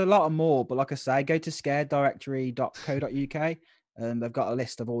 there's a lot more. But like I say, go to scaredirectory.co.uk. They've got a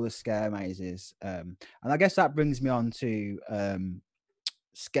list of all the scare mazes. And I guess that brings me on to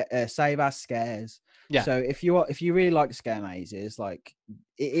Save Our Scares. Yeah. So if you really like scare mazes, like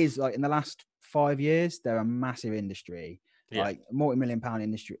it is like in the last 5 years, they're a massive industry, like multi-million-pound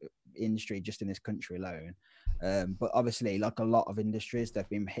industry just in this country alone. But obviously, like a lot of industries, they've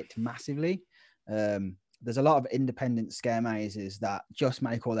been hit massively. There's a lot of independent scare mazes that just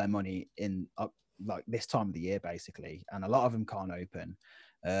make all their money in like this time of the year, basically, and a lot of them can't open.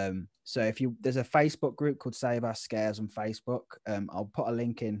 So there's a Facebook group called Save Our Scares on Facebook. I'll put a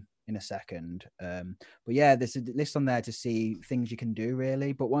link in a second. But yeah, there's a list on there to see things you can do,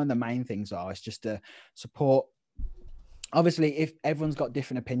 really. But one of the main things is just to support. Obviously, if everyone's got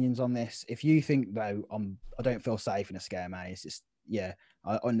different opinions on this, if you think though, I don't feel safe in a scare maze, I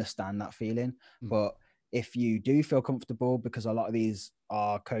understand that feeling. But if you do feel comfortable, because a lot of these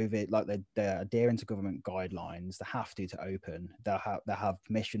are COVID, like they're adhering to government guidelines, they have to open. They'll have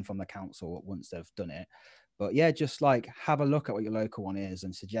permission from the council once they've done it. But yeah, just like have a look at what your local one is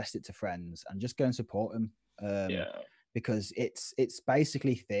and suggest it to friends, and just go and support them. Because it's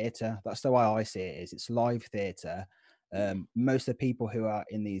basically theatre. That's the way I see it. It's live theatre. Most of the people who are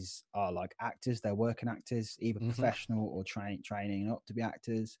in these are like actors. They're working actors, either professional or training up to be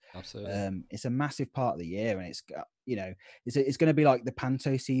actors. Absolutely. It's a massive part of the year, and it's it's going to be like the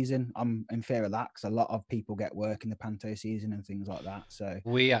panto season. I'm in fear of that because a lot of people get work in the panto season and things like that. So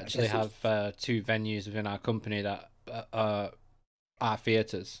we actually have 2 venues within our company that are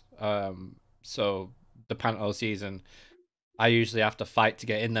theatres. So the panto season, I usually have to fight to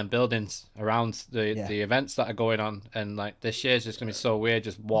get in them buildings around the events that are going on. And like this year's just gonna be so weird,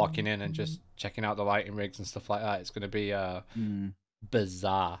 just walking in and just checking out the lighting rigs and stuff like that. It's gonna be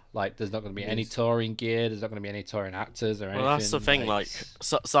bizarre. Like there's not gonna be any touring gear. There's not gonna be any touring actors or anything. Well, that's the thing. Like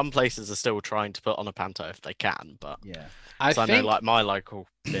some places are still trying to put on a panto if they can, but I know like my local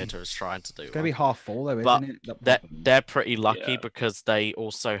theatre is trying to do. It's gonna be half full though, but isn't it? They're pretty lucky because they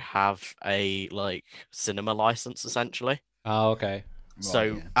also have a like cinema license essentially. Oh, okay.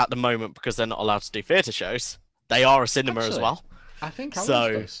 So at the moment, because they're not allowed to do theatre shows, they are a cinema as well. I think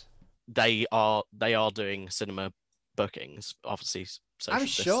so. They are doing cinema bookings, obviously. I'm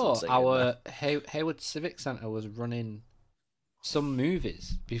sure our Hayward Civic Centre was running some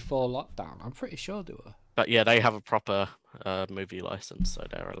movies before lockdown. I'm pretty sure they were. But yeah, they have a proper movie license, so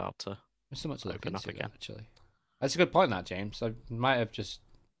they're allowed to so much to open up again. Actually, that's a good point, that James. I might have just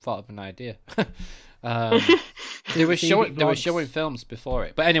thought of an idea. They were showing films before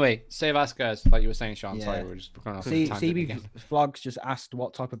it, but anyway, Save Asgars, like you were saying, Sean. Sorry, we're just going off. CB Vlogs just asked,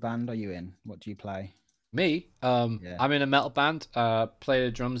 what type of band are you in? What do you play? Me, I'm in a metal band. Play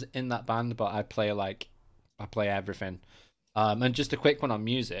the drums in that band, but I play everything. And just a quick one on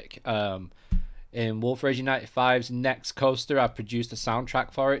music. In Wolf Rage 95's next coaster, I've produced a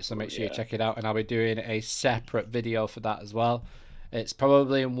soundtrack for it, so make sure you check it out. And I'll be doing a separate video for that as well. It's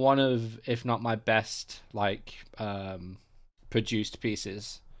probably one of, if not my best, like produced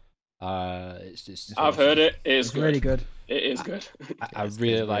pieces. It's just. I've heard it. It's good. Really good. It is good. I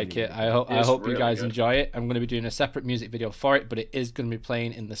really like it. I hope you guys enjoy it. I'm going to be doing a separate music video for it, but it is going to be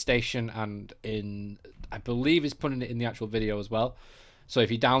playing in the station and I believe it's putting it in the actual video as well. So if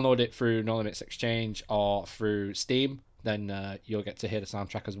you download it through No Limits Exchange or through Steam, then you'll get to hear the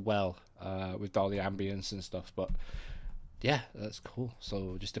soundtrack as well with all the ambience and stuff. But yeah, that's cool.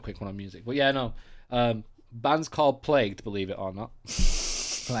 So just a quick one on music. But yeah, no. Band's called Plagued, believe it or not.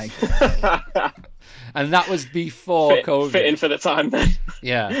 Plagued. And that was before COVID. Fitting for the time then.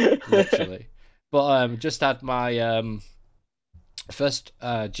 Yeah, literally. But just had my first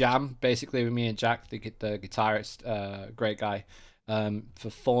jam, basically, with me and Jack, the guitarist, great guy, for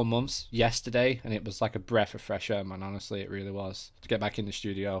 4 months yesterday. And it was like a breath of fresh air, man. Honestly, it really was. To get back in the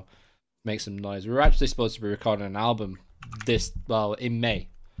studio, make some noise. We were actually supposed to be recording an album in May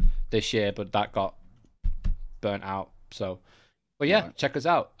this year, but that got burnt out. So, but yeah, check us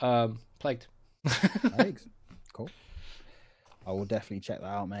out. Plagued. Thanks. Cool. I will definitely check that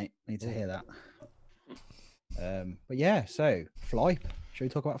out, mate. Need to hear that. But yeah, so Flipe. Should we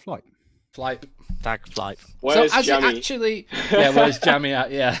talk about Flipe? Flipe. Tag Flipe. Where's Jammy? Where's Jammy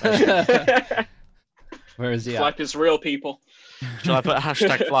at? Yeah. Where is he Flipe is real, people. Shall I put a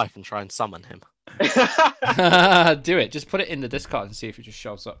hashtag Flipe and try and summon him? Do it. Just put it in the Discord and see if it just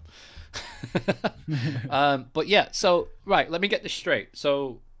shows up. But yeah, so right, let me get this straight.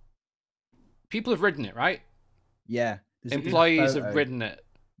 So people have ridden it, right? Yeah. Employees have ridden it.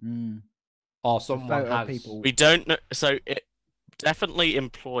 Or someone has. People... We don't know. So it definitely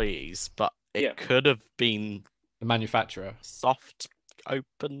employees, but it could have been the manufacturer. Soft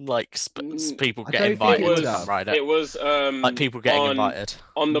open, like people get invited to ride it. It was like people getting invited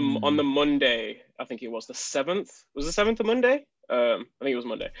on the Monday. I think it was the 7th. Was the 7th a Monday? I think it was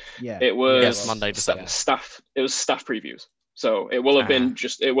Monday. Yeah. It was Monday. Staff. It was staff previews. So it will have been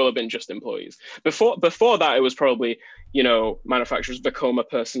just employees. Before that, it was probably manufacturers, Vekoma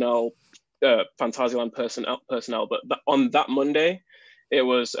personnel, Fantasyland personnel. But on that Monday, it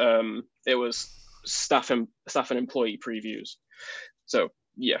was staff and employee previews. So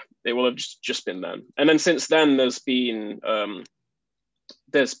yeah, it will have just been then. And then since then, there's been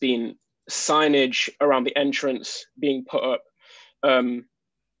signage around the entrance being put up.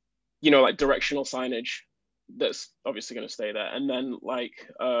 Like directional signage that's obviously going to stay there. And then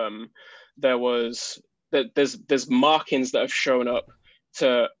there's markings that have shown up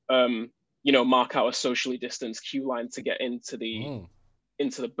to mark out a socially distanced queue line to get into the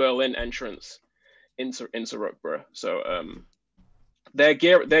Berlin entrance into Rookborough. So they're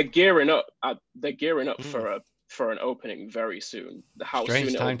gearing up for an opening very soon. How Strange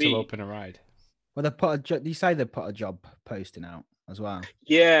soon time it'll be. to open a ride. Well, you say they put a job posting out as well.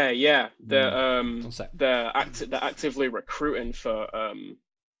 Yeah. They're actively recruiting for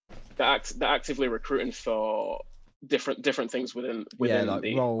they're actively recruiting for different things within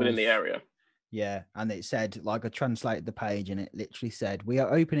the area. Yeah, and it said, I translated the page, and it literally said, "We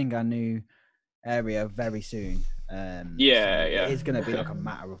are opening our new area very soon." It's going to be a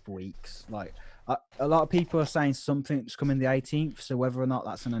matter of weeks. A lot of people are saying something's coming the 18th. So whether or not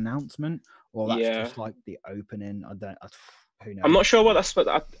that's an announcement or that's just the opening, who knows? I'm not sure what that's.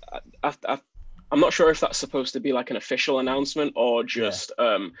 But not sure if that's supposed to be like an official announcement or just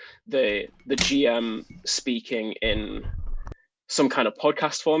the GM speaking in some kind of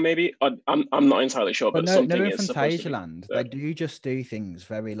podcast form, maybe. I'm not entirely sure, but something is supposed to be. Fantasyland, they do just do things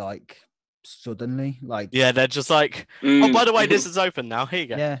very like suddenly, like they're just like, oh, by the way, this is open now. Here you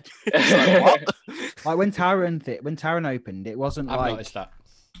go. Yeah. Like, what? Like when Taron opened, it wasn't I've like noticed that.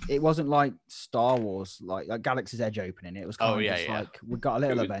 It wasn't like Star Wars, like Galaxy's Edge opening. It was kind of just like we got a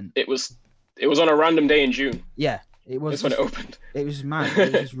little event. It was on a random day in June. Yeah, it was when it opened. It was mad.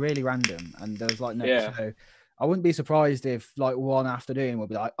 It was just really random, and there was like no. Yeah. So I wouldn't be surprised if like one afternoon we'll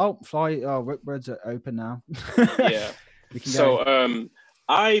be like, oh, Rickbird's open now. Yeah. So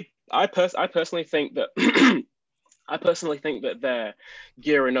I personally think that I personally think that they're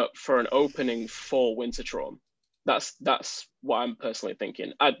gearing up for an opening for Wintertron. That's what I'm personally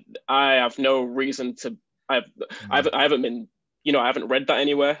thinking. I have no reason to. I haven't been. I haven't read that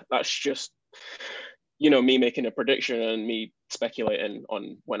anywhere. That's just me making a prediction and me speculating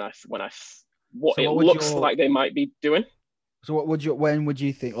on what it looks like they might be doing. So when would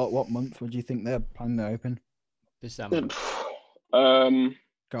you think? Like what month would you think they're planning to open? December. Go on.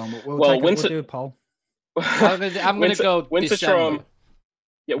 We'll do a poll. I'm going to go December.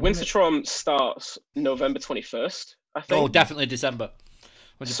 Yeah, Wintertron starts November 21st, I think. Oh, definitely December.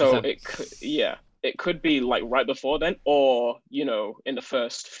 100%. So it could be like right before then, or in the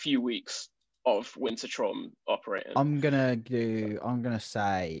first few weeks of Wintertron operating. I'm gonna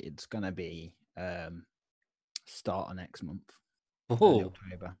say it's gonna be start of next month. Oh,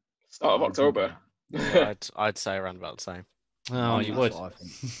 October. Start of October. Yeah, I'd say around about the same. Oh, you would.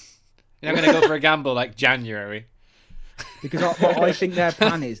 You're not going to go for a gamble like January. Because what I think their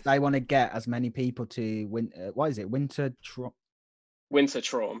plan is, they want to get as many people to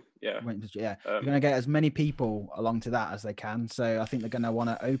Wintertron, yeah. They're going to get as many people along to that as they can. So I think they're going to want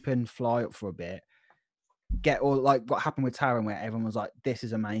to fly up for a bit, get all like what happened with Taron, where everyone was like, "This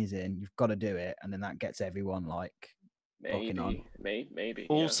is amazing, you've got to do it," and then that gets everyone like maybe.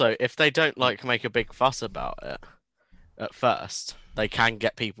 Also, if they don't like make a big fuss about it at first, they can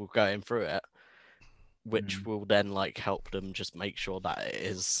get people going through it, which will then like help them just make sure that it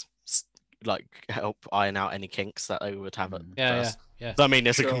is like help iron out any kinks that they would have at first. Yeah. So, I mean,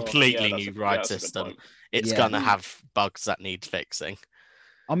 it's a completely new ride system. It's gonna have bugs that need fixing.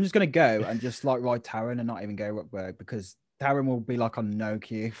 I'm just gonna go and just like ride Taron and not even go Rookburg, because Taron will be like on no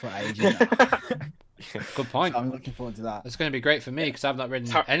queue for ages. Good point. So I'm looking forward to that. It's going to be great for me because I've not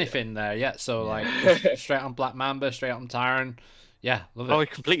ridden anything there yet. So like straight on Black Mamba, straight on Taron. Yeah, love it. Oh, I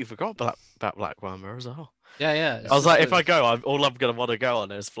completely forgot about Black Mamba as well. Yeah. I was like, if I go, all I'm gonna want to go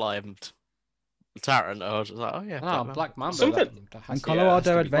on is flying Taron. I was just like, oh yeah, Black Mamba. And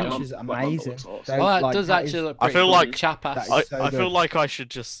Colorado Adventure is amazing. Well, it does actually look pretty I feel cool. like I feel like I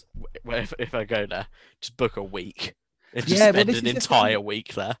should just, if I go there, just book a week. And just spend an entire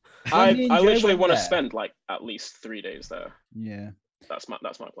week there. I literally want to spend like at least 3 days there. Yeah. That's my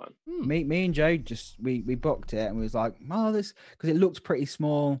plan. Me and Joe we booked it and we was like, oh, this, because it looked pretty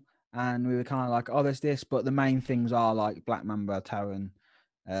small, and we were kind of like, oh, there's this, but the main things are like Black Mamba, Taron.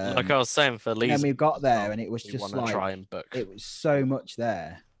 Like I was saying for Lisa. And we got there and it was just like, try and book. It was so much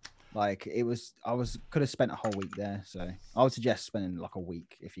there. Like could have spent a whole week there. So I would suggest spending like a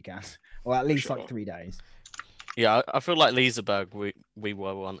week if you can, or at least like 3 days. Yeah, I feel like Liseberg, we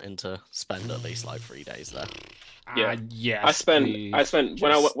were wanting to spend at least like 3 days there. Yeah. I spent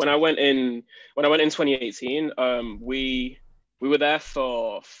when I went in 2018. We were there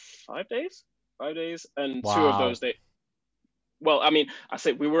for 5 days, and 2 of those days. Well, I mean, I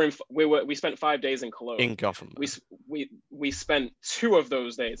say we spent 5 days in Cologne. In Gotham. We spent 2 of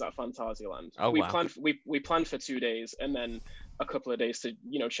those days at Phantasialand. Oh, wow. We planned for 2 days and then a couple of days to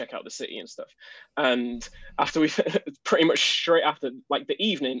check out the city and stuff. And after we pretty much straight after like the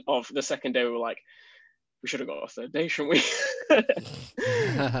evening of the second day, we were like, we should have got a third day, shouldn't we?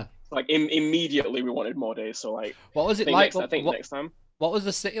 Like immediately we wanted more days. So like, what was it like? Next time. What was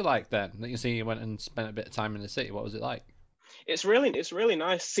the city like then? That you went and spent a bit of time in the city. What was it like? It's really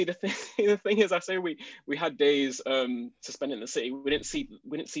nice. See, the thing is, I say we had days to spend in the city. We didn't see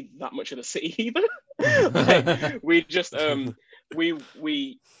that much of the city either. Like, we just we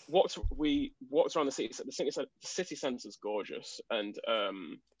walked around the city. The city centre is gorgeous, and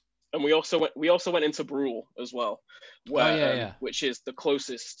we also went into Brule as well, where which is the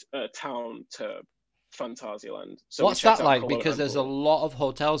closest town to Phantasialand. So what's that like? Because there's a lot of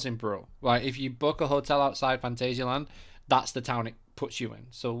hotels in Brule. Right, if you book a hotel outside Phantasialand, that's the town it puts you in.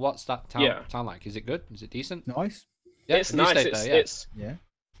 So what's that town like? Is it good? Is it decent? Nice. Yeah, it's nice. It's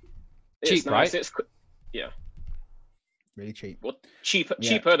cheap, right? It's really cheap. Well, cheaper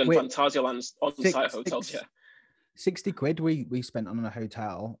than Phantasialand's on-site hotels. 60 quid we spent on a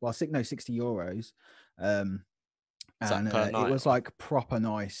hotel. Well, 60 euros. And it was like proper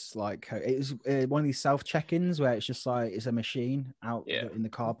nice. Like it was one of these self check-ins where it's just like it's a machine out in the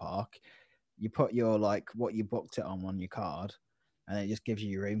car park. You put your like what you booked it on your card, and it just gives you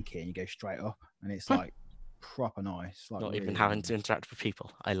your room key, and you go straight up, and it's like proper nice. Like not really even having to interact with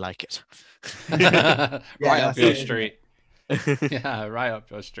people. I like it. Right up your street. Yeah, right up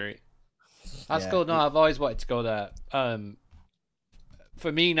your street. That's cool. No, I've always wanted to go there.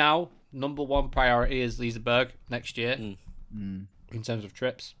 For me now, number one priority is Liseberg next year in terms of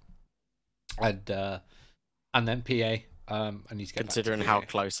trips, and then PA. I need to get considering how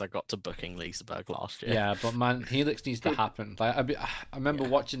close I got to booking Liseberg last year. Yeah, but man, Helix needs to happen. Like I remember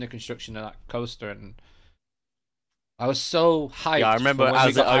watching the construction of that coaster, and I was so hyped. Yeah, I remember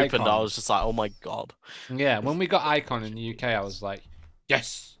as it opened, I was just like, "Oh my god!" Yeah, when we got Icon in the UK, I was like,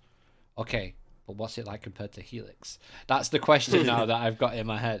 "Yes, okay." But what's it like compared to Helix? That's the question now that I've got in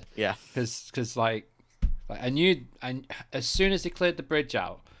my head. Yeah, because like I knew, and as soon as they cleared the bridge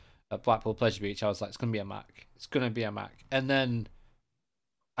out at Blackpool Pleasure Beach, I was like, "It's gonna be a Mac. It's gonna be a Mac." And then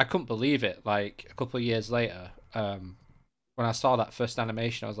I couldn't believe it. Like a couple of years later, when I saw that first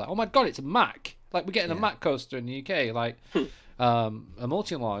animation, I was like, "Oh my god, it's a Mac! Like we're getting a Mac coaster in the UK, like a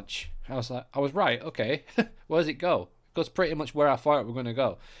multi-launch." I was like, I was right. Okay, where does it go? It goes pretty much where I thought it was gonna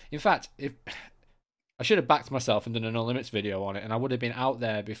go. In fact, if I should have backed myself and done a No Limits video on it, and I would have been out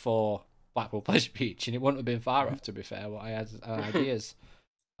there before Blackpool Pleasure Beach, and it wouldn't have been far off, to be fair, what I had ideas.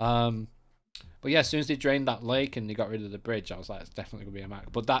 But yeah, as soon as they drained that lake and they got rid of the bridge, I was like, it's definitely going to be a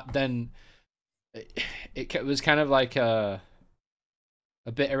Mac. But that then, it was kind of like a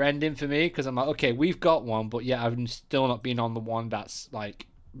bitter ending for me, because I'm like, okay, we've got one, but yeah, I've still not been on the one that's like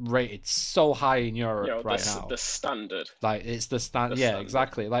rated so high in Europe right now. The standard. Like it's the standard. Yeah,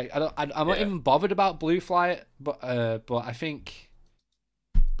 exactly. Like I'm not even bothered about Blue Fire, but I think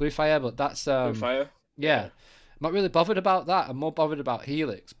Blue Fire, but that's Blue Fire. Yeah, I'm not really bothered about that. I'm more bothered about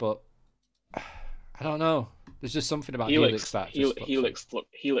Helix, but I don't know. There's just something about Helix that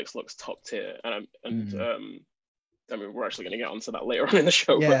Helix looks top tier, and I mean, we're actually going to get onto that later on in the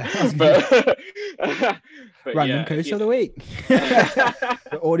show. Yeah. But Random coaster of the week.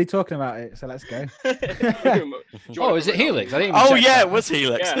 We're already talking about it, so let's go. Oh, is it Helix? I didn't even check that. It was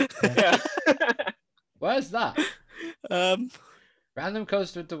Helix. Yeah. Where's that? Random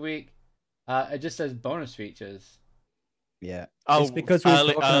coaster of the week. It just says bonus features. Yeah. Oh, it's because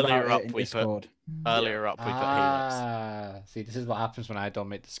earlier up we put Helix. See, this is what happens when I don't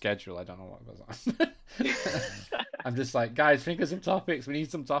make the schedule. I don't know what goes on. I'm just like, guys, think of some topics. We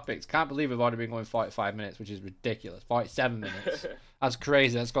need some topics. Can't believe we've already been going 45 minutes, which is ridiculous. 47 minutes. That's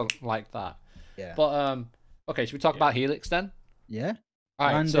crazy. That's gone like that. Yeah. But okay, should we talk about Helix then? Yeah. All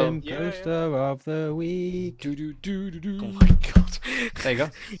right, Random coaster of the week. Oh my god! There you go.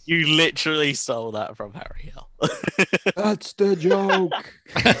 You literally stole that from Harry Hill. That's the joke.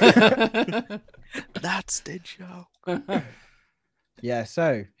 That's the joke. Yeah.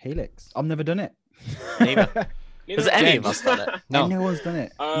 So Helix, I've never done it. Neither. Has any of us done it? No. Anyone's done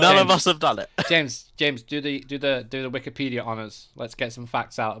it. None of us have done it. James, do the Wikipedia honors. Let's get some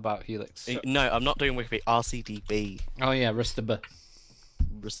facts out about Helix. No, I'm not doing Wikipedia. RCDB. Oh yeah, Rustaba.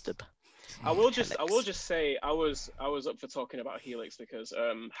 I will just say I was up for talking about Helix because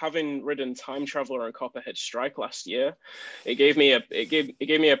having ridden Time Traveler and Copperhead Strike last year, it gave me a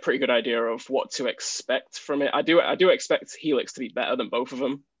pretty good idea of what to expect from it. I do expect Helix to be better than both of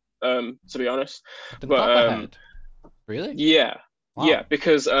them, to be honest. Copperhead? Really? Yeah. Wow. Yeah,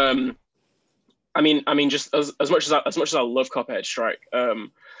 because I mean just as much as I love Copperhead Strike,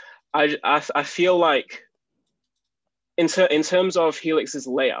 I feel like in terms of Helix's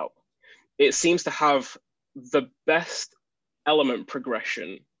layout, it seems to have the best element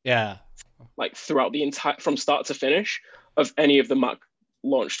progression. Yeah. Like throughout the entire, from start to finish, of any of the Mac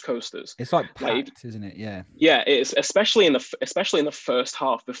launched coasters. It's like packed, isn't it? Yeah. Yeah, it's especially in the first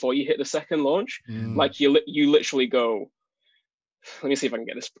half before you hit the second launch. Like you literally go. Let me see if I can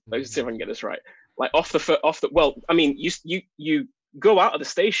get this right. Like well, I mean, you go out of the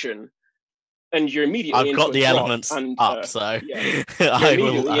station, and you're immediately. I've got the elements up, so yeah, I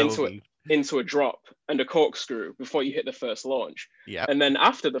will into a drop and a corkscrew before you hit the first launch. Yeah. And then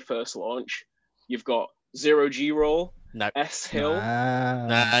after the first launch, you've got 0G roll, S hill.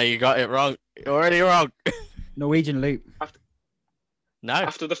 Nah, you got it wrong. You're already wrong. Norwegian loop.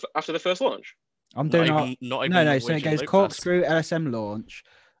 After the first launch. I'm doing no. So it goes corkscrew, LSM launch,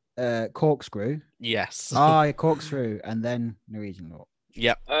 corkscrew. Yes. Corkscrew, and then Norwegian loop.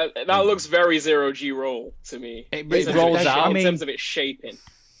 Yep. That looks very 0G roll to me. It rolls out. In terms of its shaping.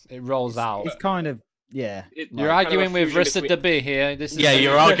 It rolls out. It's kind of, yeah. You're arguing with Rissa DB here. This is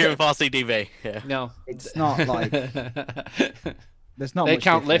you're arguing with RCDV. Yeah. No. It's not like... There's not they much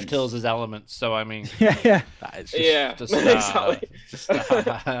count difference. lift hills as elements, so I mean... yeah. That is just, exactly.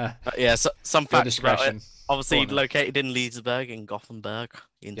 Yeah, so, some facts about it. Obviously located in Leesburg in Gothenburg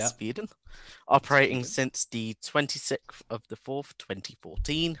in Sweden. Operating since the 26th of the 4th,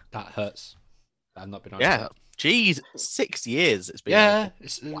 2014. That hurts. I've not been on that. Geez, 6 years it's been. Yeah,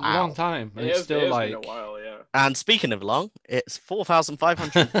 it's a long time. And it's still like... been a while, yeah. And speaking of long, it's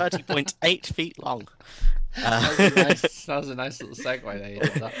 4,530.8 feet long. That was a nice little segue there. You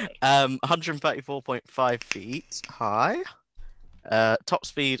did that. 134.5 feet high. Top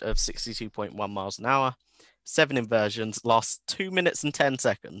speed of 62.1 miles an hour. 7 inversions. Lasts 2 minutes and 10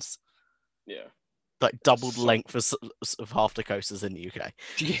 seconds. Yeah. Like doubled length of half the coasters in the UK.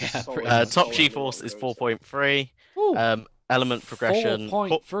 Yeah. Top G-force is 4.3. Element progression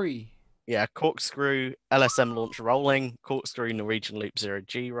 4.3. Yeah, corkscrew, LSM launch rolling, corkscrew Norwegian loop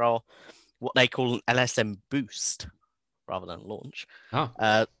 0G roll, what they call an LSM boost rather than launch.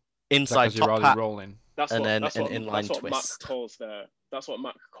 Oh. Inside top hat, rolling. And then an inline twist. That's what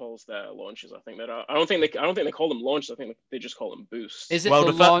Mac calls their launches. I think that I don't think they call them launches. I think they just call them boosts. Is it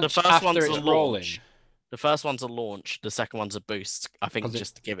the first one's a rolling? The first one's a launch. The second one's a boost. I think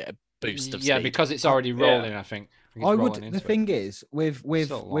just to give it a boost of speed. Yeah, because it's already rolling. I think. I would. The thing is, with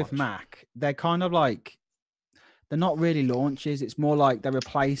Mac, they're kind of like they're not really launches. It's more like they're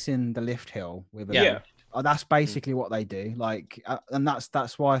replacing the lift hill with a that's basically what they do. Like, and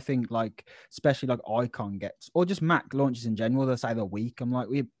that's why I think like, especially like Icon gets, or just Mac launches in general, they say they're weak. I'm like,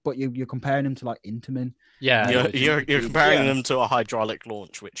 but you're comparing them to like Intamin. Yeah, you're comparing them to a hydraulic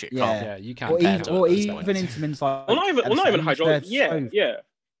launch, which it can't. Yeah, you can't. Or even Intamin's like, not even hydraulic. Yeah.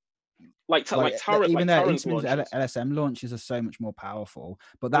 Like even their Intamin's LSM launches are so much more powerful,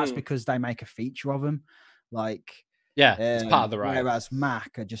 but that's because they make a feature of them. Like. Yeah, it's part of the ride. Whereas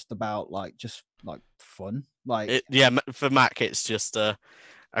Mac are just about like fun. Like for Mac, it's just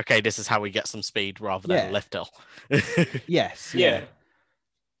okay. This is how we get some speed rather than a lift hill. Yes. Yeah.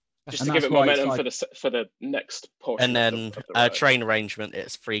 Just to give it momentum for the next portion. And then train arrangement.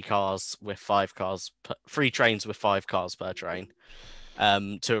 It's 3 trains with 5 cars per train.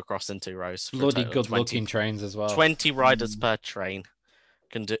 2 across in 2 rows. Bloody good looking trains as well. 20 riders per train.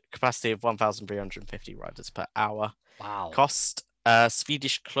 Capacity of 1,350 riders per hour. Wow. Cost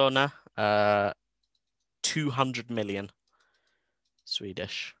Swedish krona 200 million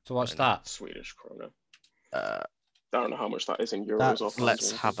Swedish. So what's that? Swedish krona. I don't know how much that is in euros.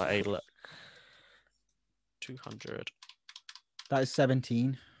 Let's have a look. 200. That is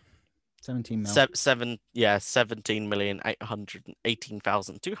 17 mil.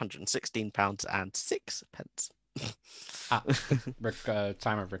 17,818,216 and 6 pence. At the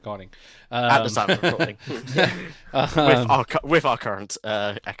time of recording. At the time of recording. with our current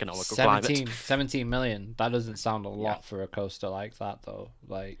economical climate. 17 million. That doesn't sound a lot for a coaster like that, though.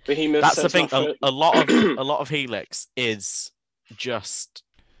 Like that's the thing. A lot of Helix is just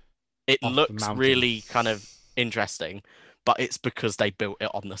it looks really kind of interesting, but it's because they built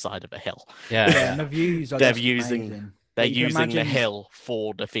it on the side of a hill. Yeah, and the views are amazing. They're using the hill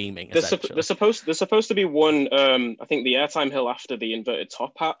for the theming. There's supposed to be one. I think the airtime hill after the inverted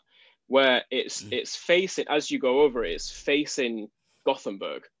top hat, where it's facing as you go over it. It's facing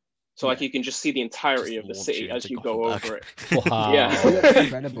Gothenburg, so like you can just see the entirety of the city as you go over it. Wow. Yeah,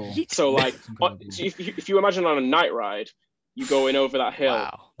 incredible. So like, if you imagine on a night ride, you go in over that hill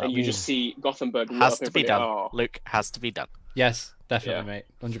and you just see Gothenburg. Has to be done. Luke, has to be done. Yes, definitely, mate.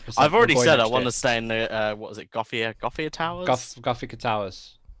 100%. I've already said I want to stay in the what was it, Gothia Towers? Gothica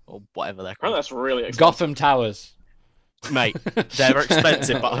Towers, or whatever they're called. Oh, that's really expensive. Gotham Towers, mate. They're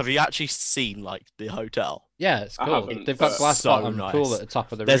expensive, but have you actually seen like the hotel? Yeah, it's cool. They've got glass bottom pool at the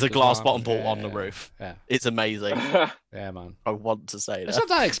top of the roof. There's a glass bottom pool on the roof. Yeah, it's amazing. Yeah, man. I want to say that. It's not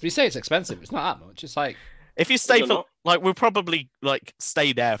that you say it's expensive. It's not that much. It's like. If you stay for like, we'll probably like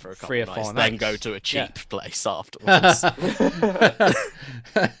stay there for a couple of nights, then go to a cheap place afterwards.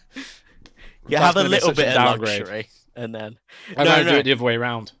 You have a little bit of luxury, and then do it the other way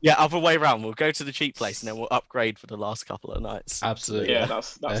around. Yeah, other way around. We'll go to the cheap place, and then we'll upgrade for the last couple of nights. Absolutely. Yeah,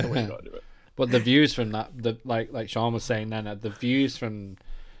 that's the way you gotta do it. But the views from that, like Sean was saying, then the views from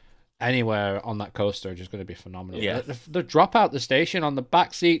anywhere on that coaster are just going to be phenomenal. Yeah. The drop out the station on the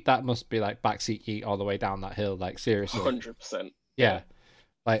back seat, that must be like backseat heat all the way down that hill. Like seriously, 100%. Yeah.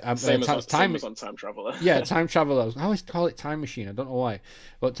 Like same as on Time Traveler. Yeah, Time Traveler. I always call it Time Machine. I don't know why,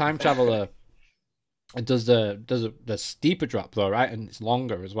 but Time Traveler. It does the steeper drop though, right? And it's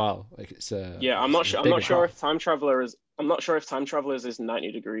longer as well. Like it's I'm not sure if Time Travelers is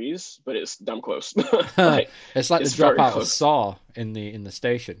 90 degrees, but it's damn close. It's like the drop out of Saw in the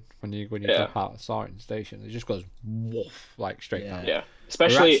station when you drop out of Saw in the station. It just goes woof, like straight down. Yeah.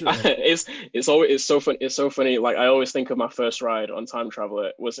 Especially it's so fun. It's so funny. Like I always think of my first ride on Time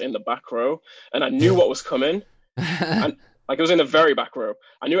Traveler was in the back row, and I knew what was coming. And like it was in the very back row.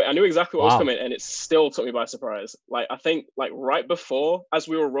 I knew exactly what was coming, and it still took me by surprise. Like I think like right before, as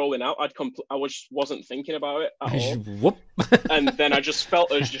we were rolling out, I wasn't thinking about it at all. Whoop. And then I just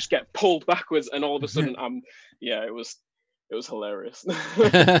felt us just get pulled backwards, and all of a sudden it was hilarious.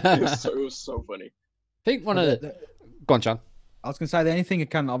 It was so funny. I think one of the go on, John. I was gonna say the only thing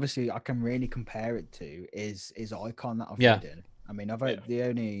I can really compare it to is Icon that I've ridden. I mean,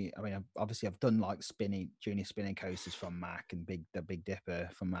 obviously I've done like junior spinning coasters from Mac and the Big Dipper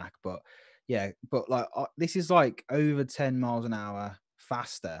from Mac, but like this is like over 10 miles an hour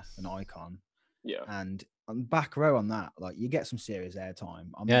faster than Icon. Yeah. And on back row on that, like you get some serious airtime.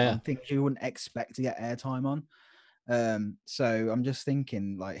 I'm thinking you wouldn't expect to get airtime on. So I'm just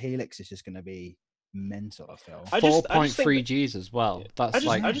thinking like Helix is just gonna be mental. I feel 4.3 Gs as well.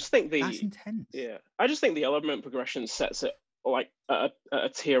 I just think that's intense. Yeah, I just think the element progression sets it like a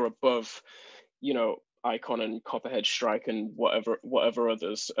tier above, Icon and Copperhead Strike and whatever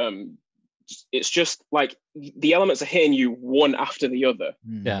others. It's just like the elements are hitting you one after the other.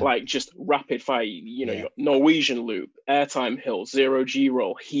 Like just rapid fire. You got Norwegian Loop, Airtime Hill, Zero G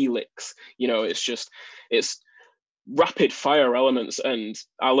Roll, Helix. It's rapid fire elements, and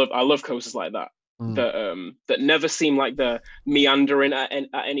I love coasters like that. That never seem like they're meandering at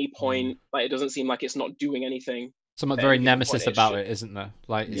any point. Like it doesn't seem like it's not doing anything. Something very Nemesis about it, isn't there?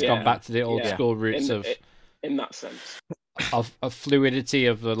 Like it's gone back to the old school roots in that sense. Of fluidity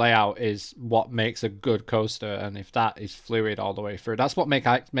of the layout is what makes a good coaster, and if that is fluid all the way through, that's what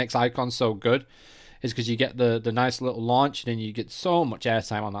makes Icon so good. Is because you get the nice little launch, and then you get so much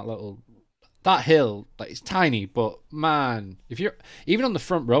airtime on that hill. Like it's tiny, but man, if you're even on the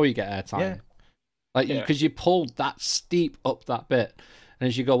front row, you get airtime. Because you pulled that steep up that bit, and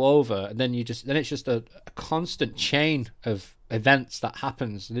as you go over, and then it's just a constant chain of events that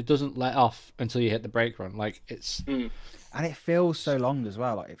happens, and it doesn't let off until you hit the brake run. Like it's, and it feels so long as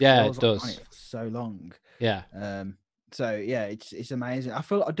well. Like it does. Like so long. Yeah. So yeah, it's amazing.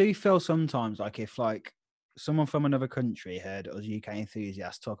 I do feel sometimes like if like someone from another country heard us UK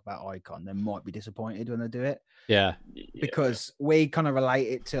enthusiasts talk about Icon, they might be disappointed when they do it. Yeah. Because we kind of relate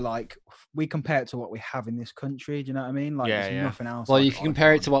it to like we compare it to what we have in this country. Do you know what I mean? Like there's nothing else. Well, like you can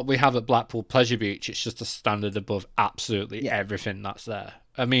compare it to what we have at Blackpool Pleasure Beach. It's just a standard above absolutely everything that's there.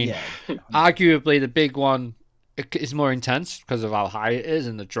 I mean, arguably the big one is more intense because of how high it is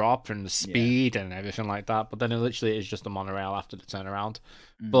and the drop and the speed and everything like that. But then it literally is just a monorail after the turnaround.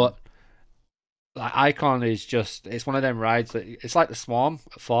 But like Icon is it's one of them rides that it's like the Swarm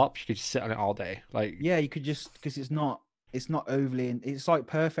at Thorpe. You could just sit on it all day. Like you could just because it's not overly. It's like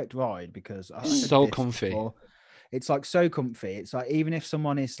perfect ride because it's so comfy. It's like so comfy. It's like even if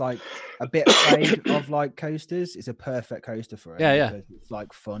someone is like a bit afraid of like coasters, it's a perfect coaster for it. It's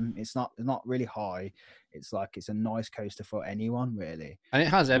like fun. It's not really high. It's like it's a nice coaster for anyone really. And it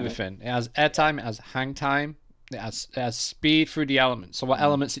has everything. It has airtime. It has hang time. It has speed through the elements. So what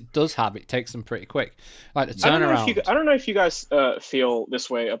elements it does have, it takes them pretty quick. Like the turnaround. I don't know if you guys feel this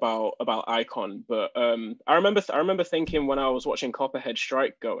way about Icon, but I remember thinking when I was watching Copperhead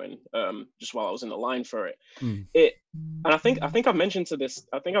Strike going, just while I was in the line for it, and I think I've mentioned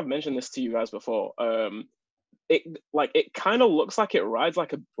this to you guys before. It kind of looks like it rides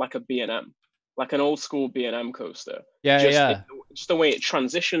like a B&M. Like an old school B&M coaster. Just the way it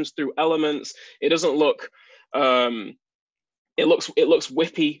transitions through elements. It doesn't look. It looks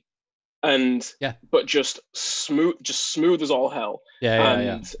whippy, but just smooth as all hell.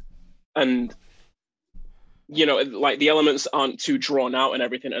 And like the elements aren't too drawn out and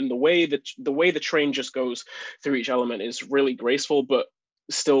everything. And the way the train just goes through each element is really graceful, but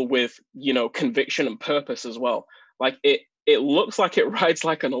still with conviction and purpose as well. Like it looks like it rides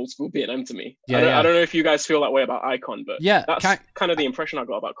like an old school B&M to me. I don't know if you guys feel that way about Icon, but that's kind of the impression I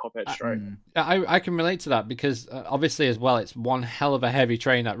got about Copperhead Strike. I can relate to that because obviously as well, it's one hell of a heavy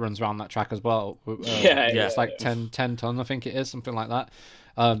train that runs around that track as well. It's like 10 tons, I think it is, something like that.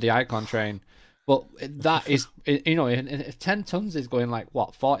 The Icon train. But that is, if 10 tons is going like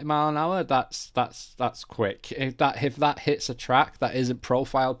what 40 mile an hour, that's quick. If that hits a track that isn't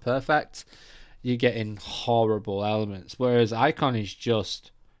profiled perfect, you're getting horrible elements. Whereas Icon is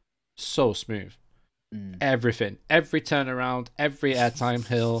just so smooth. Everything, every turnaround, every airtime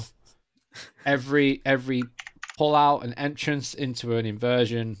hill, every pull out and entrance into an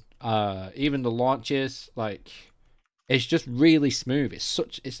inversion, even the launches, like it's just really smooth. It's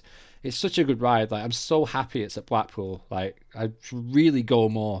such a good ride. Like I'm so happy it's at Blackpool. Like I really go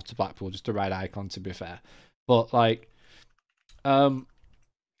more to Blackpool just to ride Icon, to be fair. But like,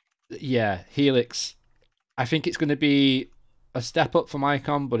 yeah, Helix. I think it's going to be a step up from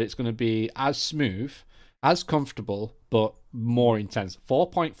Icon, but it's going to be as smooth, as comfortable, but more intense.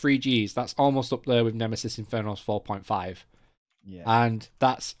 4.3 Gs. That's almost up there with Nemesis Inferno's 4.5. Yeah. And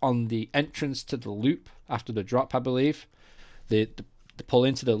that's on the entrance to the loop after the drop, I believe. The pull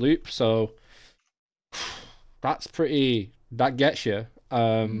into the loop. So that's pretty. That gets you.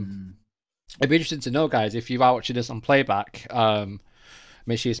 It'd be interesting to know, guys, if you're watching this on playback.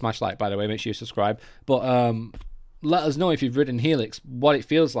 Make sure you smash like, by the way. Make sure you subscribe. But let us know if you've ridden Helix, what it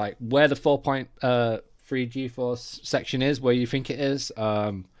feels like, where the 4.3 G-force section is, where you think it is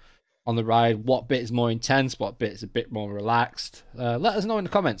on the ride, what bit is more intense, what bit is a bit more relaxed. Let us know in the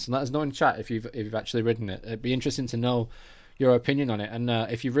comments and let us know in the chat if you've actually ridden it. It'd be interesting to know your opinion on it. And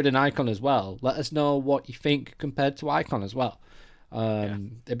if you've ridden Icon as well, let us know what you think compared to Icon as well.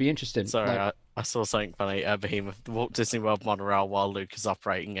 It'd be interesting. Sorry, I saw something funny. Behemoth, the Walt Disney World monorail while Luke is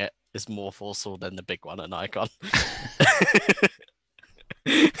operating it is more forceful than the big one at Icon.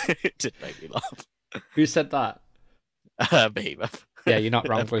 It did make me laugh. Who said that? Behemoth. Yeah, you're not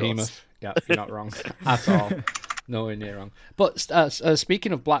wrong, Behemoth. Yeah, you're not wrong at all. Nowhere near wrong. But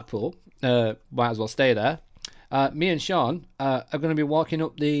speaking of Blackpool, might as well stay there. Me and Sean are going to be walking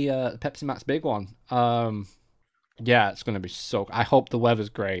up the Pepsi Max big one. Yeah, it's going to be so... I hope the weather's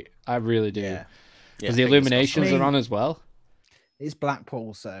great. I really do. Yeah. Because the illuminations are on as well. It's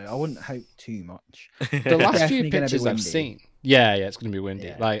Blackpool, so I wouldn't hope too much. The last few pictures I've seen... Yeah, it's going to be windy.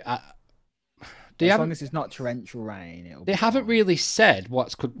 Yeah. Like, as long as it's not torrential rain, they haven't really said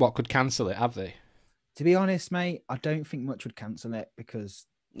what could cancel it, have they? To be honest, mate, I don't think much would cancel it because...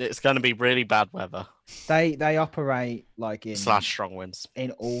 It's going to be really bad weather. They operate like in / strong winds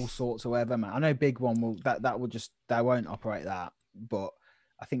in all sorts of weather, man. I know big one will that will just they won't operate that, but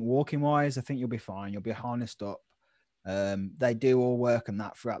I think walking wise, I think you'll be fine. You'll be harnessed up. They do all work on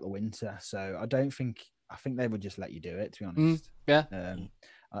that throughout the winter, so I think they would just let you do it. To be honest, yeah.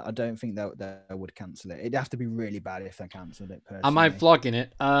 I don't think they would cancel it. It'd have to be really bad if they cancelled it. Personally. Am I vlogging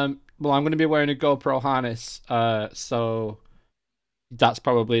it? Well, I'm going to be wearing a GoPro harness, so. That's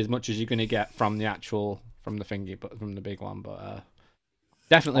probably as much as you're going to get from the thingy, but from the big one. But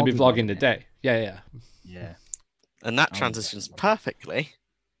definitely be vlogging the day. Yeah. And that transitions perfectly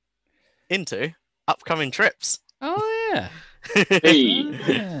into upcoming trips. Oh yeah. Hey.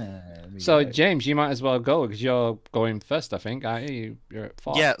 So James, you might as well go because you're going first, I think. Aren't you? You're at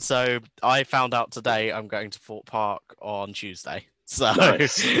Fort. Yeah. So I found out today I'm going to Fort Park on Tuesday. So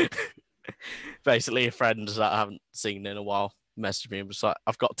Nice. basically, a friend that I haven't seen in a while messaged me and was like,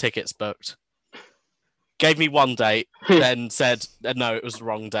 I've got tickets booked. Gave me one date, then said no, it was the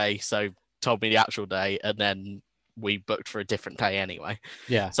wrong day, so told me the actual day, and then we booked for a different day anyway.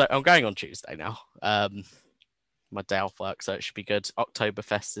 Yeah. So I'm going on Tuesday now. My day off work, so it should be good.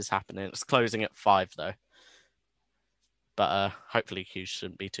 Oktoberfest is happening. It's closing at 5 though. But hopefully queues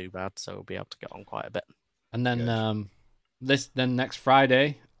shouldn't be too bad, so we'll be able to get on quite a bit. And then next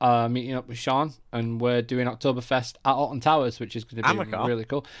Friday, meeting up with Sean, and we're doing Oktoberfest at Alton Towers, which is going to be really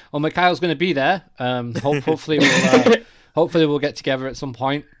cool. Well, Mikhail's going to be there. Hopefully we'll get together at some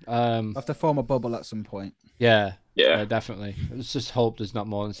point. Have to form a bubble at some point. Yeah, definitely. Let's just hope there's not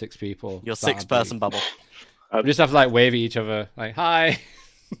more than 6 people. Your 6-person bubble. We just have to like wave at each other, like hi.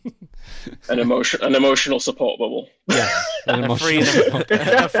 An emotional support bubble. Yeah,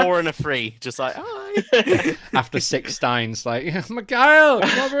 a 4 and a 3, just like hi. After 6 steins, like Mikhail,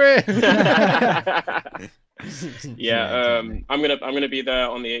 come over here. Yeah, I'm gonna be there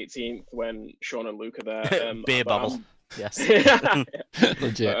on the 18th when Sean and Luke are there. Beer bubble. Yes.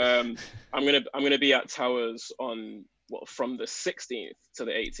 Legit. I'm gonna be at Towers on from the 16th to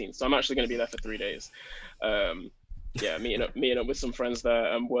the 18th. So I'm actually gonna be there for 3 days. Yeah, meeting up with some friends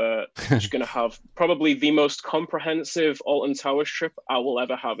there, and we're just gonna have probably the most comprehensive Alton Towers trip I will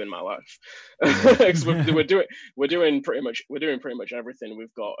ever have in my life. we're doing pretty much everything.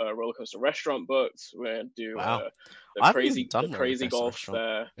 We've got a roller coaster restaurant booked. We're gonna do the crazy golf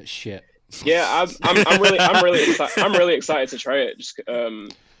there. Shit. Yeah, I'm really excited to try it. Just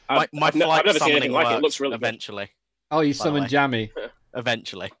I've never seen anything like it. It looks really eventually. Good. Oh, you summoned Jammy.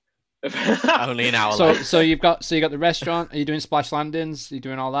 Eventually. Only an hour. So you got the restaurant. Are you doing splash landings? Are you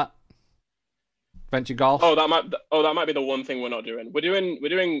doing all that? Adventure golf. Oh, that might be the one thing we're not doing. We're doing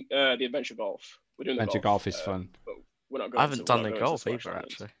the adventure golf. We're doing the adventure golf is fun. We're not going I haven't done the golf either,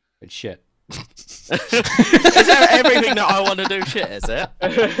 actually. It's shit. Is there everything that I want to do shit, is it?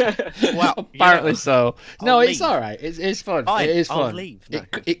 Well, apparently so. No, it's all right. It's fun. Fine, it is fun. I'll leave. No.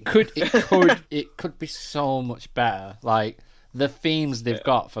 It could be so much better. Like the themes they've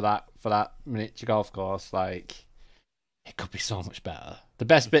got for that miniature golf course, like it could be so much better. The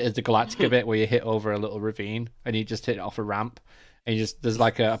best bit is the Galactica bit where you hit over a little ravine and you just hit it off a ramp, and there's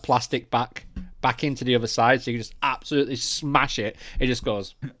like a plastic back into the other side, so you just absolutely smash it. It just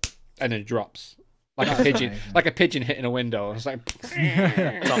goes. And it drops like a pigeon, like a pigeon hitting a window. It's like. So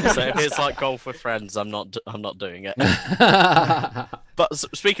if it's like golf with friends, I'm not doing it. But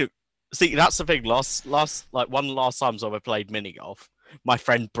see, that's the thing. Last one of the last times I played mini golf, my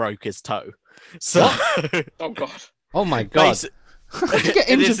friend broke his toe. So. Oh god. Oh my god. How'd you get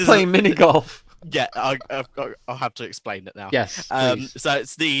injured playing mini golf? Yeah, I'll have to explain it now. Yes. So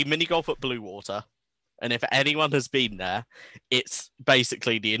it's the mini golf at Blue Water. And if anyone has been there, it's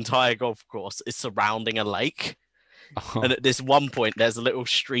basically the entire golf course is surrounding a lake. Oh. And at this one point, there's a little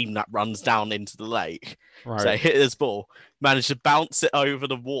stream that runs down into the lake. Right. So I hit this ball, managed to bounce it over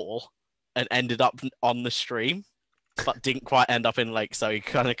the wall, and ended up on the stream, but didn't quite end up in the lake. So he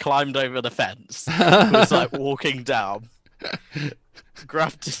kind of climbed over the fence, was like walking down,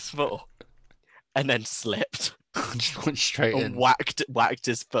 grabbed his ball, and then slipped. Just went straight in. Whacked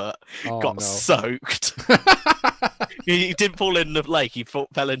his foot. Got soaked. He didn't fall in the lake. He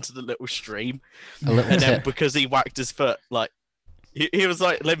fell into the little stream. Then because he whacked his foot, like he was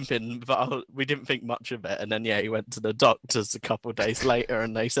like limping, but we didn't think much of it. And then he went to the doctors a couple of days later,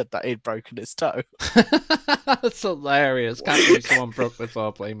 and they said that he'd broken his toe. That's hilarious. Can't believe someone broke their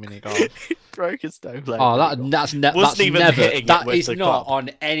toe playing mini golf. He broke his toe. That's not on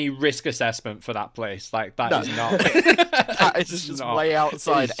any risk assessment for that place. Like that is not. That is just way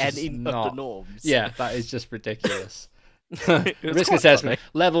outside any of the norms. Yeah, that is just ridiculous. Risk assessment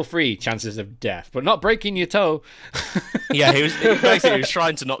level 3, chances of death, but not breaking your toe. Yeah, he was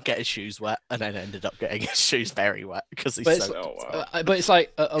trying to not get his shoes wet, and then ended up getting his shoes very wet because he's but it's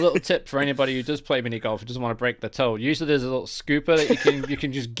like a little tip for anybody who does play mini golf who doesn't want to break their toe. Usually there's a little scooper that you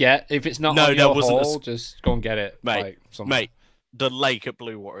can just get if it's not on your hole. Just go and get it, mate. The lake at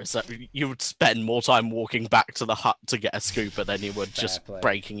Blue Water is that you would spend more time walking back to the hut to get a scooper than you would just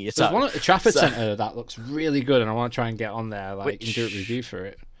breaking your toe. There's one at the Trafford Centre that looks really good, and I want to try and get on there, and do a review for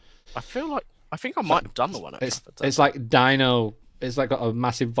it. I think I might have done the one at Trafford Centre. It's like Dino. It's like got a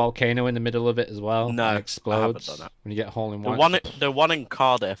massive volcano in the middle of it as well. No, it explodes I haven't done that. When you get a hole in one. The one in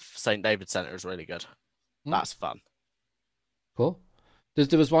Cardiff, St David's Centre, is really good. That's fun. Cool.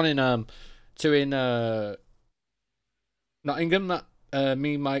 There was one in two in Nottingham that.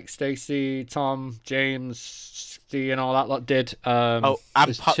 Me, Mike, Stacey, Tom, James, Steve, and all that lot did. And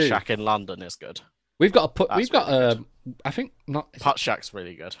Putt Shack in London is good. We've got I think not. Putt Shack's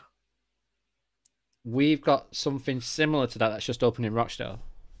really good. We've got something similar to that that's just opened in Rochdale.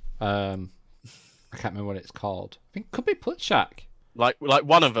 I can't remember what it's called. I think it could be Putt Shack. Like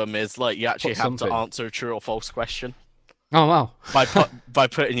one of them is like you actually have to answer a true or false question. Oh wow! By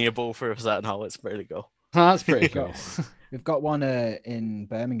putting your ball through a certain hole, it's pretty cool. Oh, that's pretty cool. We've got one in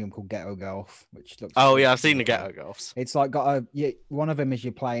Birmingham called Ghetto Golf, which looks. Oh yeah, I've seen the Ghetto Golfs. It's like one of them is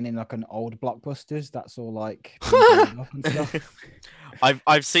you're playing in like an old Blockbusters. That's all like. And stuff.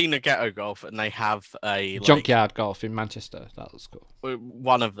 I've seen the Ghetto Golf, and they have a Junkyard Golf in Manchester. That was cool.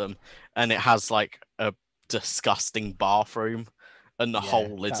 One of them, and it has like a disgusting bathroom, and the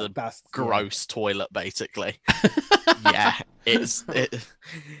hole is a gross toilet, basically. Yeah,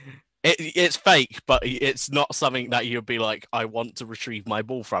 It's fake, but it's not something that you'd be like, I want to retrieve my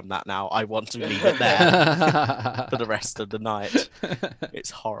ball from that now. I want to leave it there for the rest of the night. It's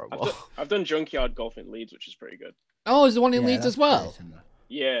horrible. I've done Junkyard Golf in Leeds, which is pretty good. Oh, is there one in Leeds as well?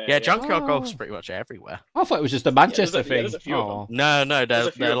 Yeah. Junkyard Golf's pretty much everywhere. I thought it was just a Manchester thing. There's a few of them. No,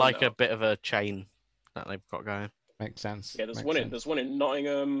 they're like a bit of a chain that they've got going. Makes sense. Yeah, there's one in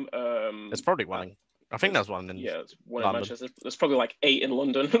Nottingham. There's probably one in. I think there's one in. Yeah, there's one in Manchester. There's probably like 8 in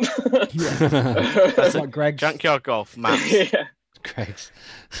London. That's like Greg's Junkyard Golf, Matt. Yeah. Greg's.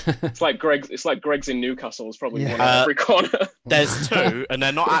 It's like Greg's in Newcastle. It's probably one in every corner. There's 2, and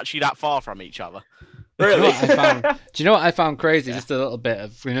they're not actually that far from each other. Really? Do you know what I found crazy? Just a little bit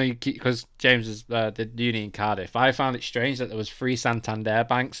of because James is did uni in Cardiff. I found it strange that there was 3 Santander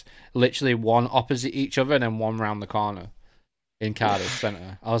banks, literally one opposite each other, and then one round the corner. In Cardiff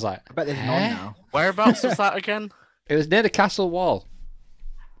Centre. I was like, I bet there's none now. Whereabouts was that again? It was near the castle wall.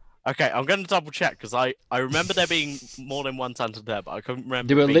 Okay, I'm going to double check because I remember there being more than one Santander, but I couldn't remember.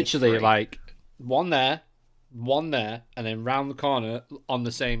 They were literally 3. Like one there, and then round the corner on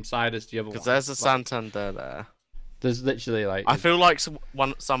the same side as the other one. Because there's a Santander there. There's literally like. I feel like some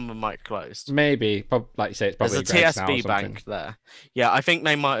of them might close. Maybe, like you say, it's probably. There's a TSB bank there. Yeah, I think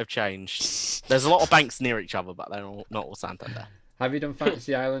they might have changed. There's a lot of banks near each other, but they're not all Santander. Have you done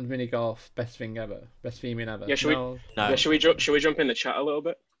Fantasy Island mini golf? Best thing ever. Best theming ever. Yeah, should we jump in the chat a little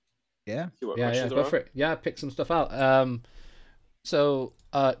bit? Yeah. Go for it. Yeah, pick some stuff out. So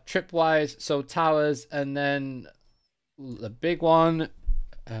trip-wise, so towers, and then the big one,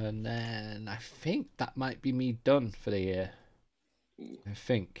 and then I think that might be me done for the year. I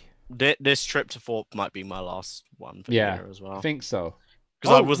think this trip to Thorpe might be my last one for the year as well. I think so.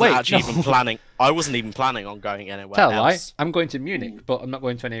 Because I wasn't even planning. I wasn't even planning on going anywhere else. I'm going to Munich, but I'm not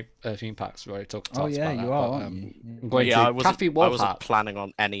going to any theme parks where I talked about you are, aren't you? I'm going to Cafe Wolfhard. I wasn't planning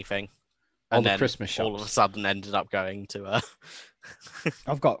on anything. And then Christmas shops. All of a sudden ended up going to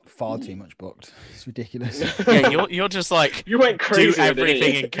I've got far too much booked. It's ridiculous. Yeah, you're just like you went crazy. Do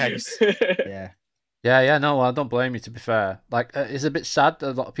everything in case. Yeah. No, I don't blame you. To be fair, like it's a bit sad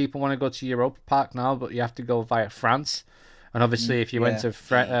that a lot of people want to go to Europa Park now, but you have to go via France. And obviously, if you went to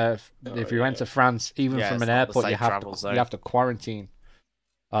went to France, even from an airport, you have to quarantine.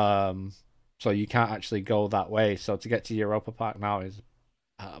 So you can't actually go that way. So to get to Europa Park now is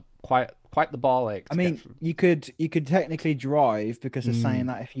quite the ball ache. I mean, you could technically drive because they're saying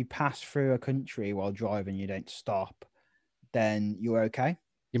that if you pass through a country while driving, you don't stop, then you're okay.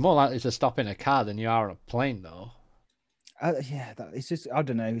 You're more likely to stop in a car than you are on a plane, though. It's just I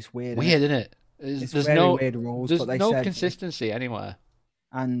don't know. It's weird. Weird, isn't it? There's no weird rules. There's no consistency anywhere.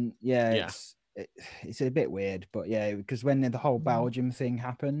 And it's a bit weird, but because when the whole Belgium thing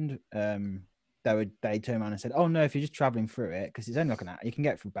happened, they turned around and said, "Oh no, if you're just traveling through it, because it's only like an hour, you can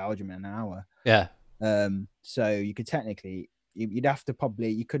get through Belgium in an hour." Yeah. So you could technically, you'd have to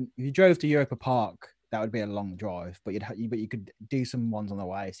if you drove to Europa Park, that would be a long drive, but you could do some ones on the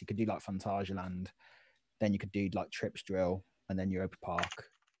way. So you could do like Phantasialand, then you could do like Trips Drill, and then Europa Park.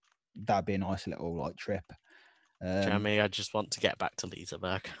 That'd be a nice little like trip. Jeremy, I just want to get back to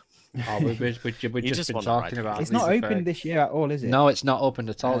Liseberg. Oh, we've just been talking about. It's not open this year at all, is it? No, it's not open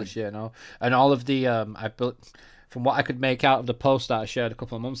at all this year. No, and all of the from what I could make out of the post that I shared a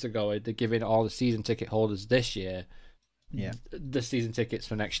couple of months ago, they're giving all the season ticket holders this year, the season tickets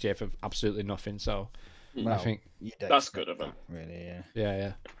for next year for absolutely nothing. So I think that's good of them. Really,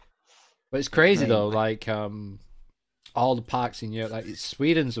 yeah. But it's crazy though, like all the parks in Europe, like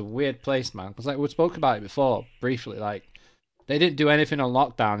Sweden's a weird place, man. Because like we spoke about it before briefly, like they didn't do anything on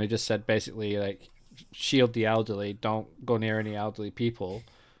lockdown. They just said basically like shield the elderly, don't go near any elderly people,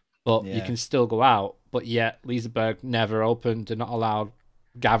 but you can still go out. But yet Liseberg never opened. They're not allowed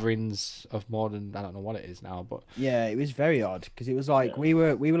gatherings of more than, I don't know what it is now, but it was very odd because it was like we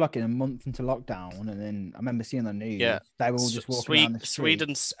were like in a month into lockdown, and then I remember seeing the news. They were all just walking down the street.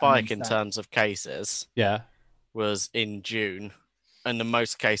 Sweden's spike in terms of cases. Was in June, and the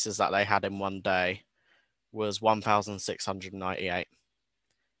most cases that they had in one day was 1,698.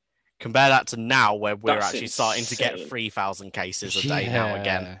 Compare that to now, where we're actually starting to get 3,000 cases a day now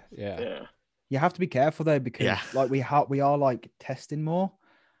again. Yeah. You have to be careful though, because like we are like testing more.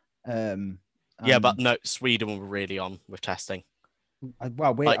 But no, Sweden were really on with testing.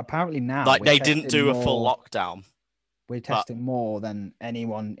 Well, we're apparently now like they didn't do a full lockdown. We're testing more than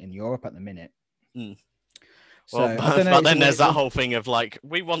anyone in Europe at the minute. Well, but then there's that whole thing of like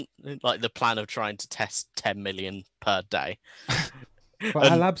we want like the plan of trying to test 10 million per day.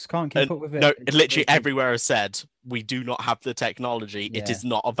 But our labs can't keep up with it. No, literally everywhere has said we do not have the technology. It is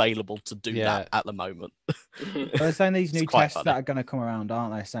not available to do that at the moment. They're saying these new tests that are going to come around,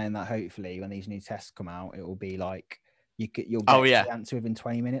 aren't they? Saying that hopefully when these new tests come out, it will be like you'll get the answer within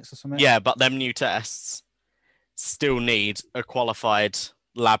 20 minutes or something. Yeah, but them new tests still need a qualified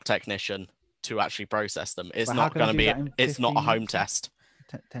lab technician to actually process them. It's not going to be. It's not a home test.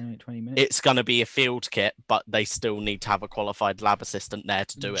 10 20 minutes. It's going to be a field kit, but they still need to have a qualified lab assistant there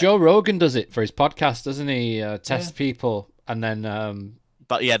to do it. Joe Rogan does it for his podcast, doesn't he? Test people and then.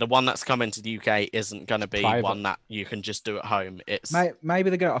 But yeah, the one that's coming to the UK isn't going to be one that you can just do at home. It's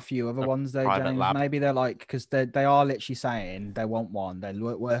maybe they got a few other ones though, James. Lab. Maybe they're like, because they are literally saying they want one. They're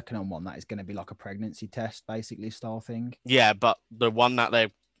working on one that is going to be like a pregnancy test, basically style thing. Yeah, but the one that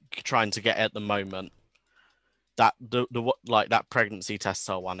they're trying to get at the moment, that that pregnancy test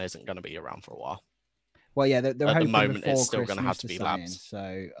cell one isn't going to be around for a while. Well, yeah, they're at the hoping moment before it's still going to have to Christmas be labs.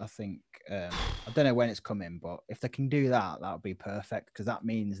 So I think I don't know when it's coming, but if they can do that, that would be perfect, because that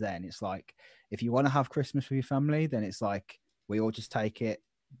means then it's like if you want to have Christmas with your family, then it's like we all just take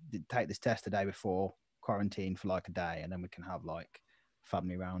this test the day before, quarantine for like a day, and then we can have like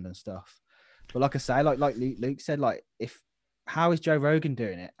family round and stuff. But like I say, like Luke said, like if how is Joe Rogan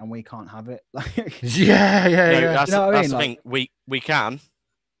doing it and we can't have it? Like, yeah. That's, you know what I mean? the like, thing. We can.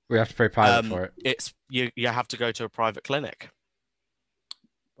 We have to pay private for it. It's you have to go to a private clinic.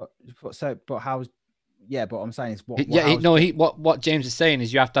 But how's? Yeah, but what I'm saying is what James is saying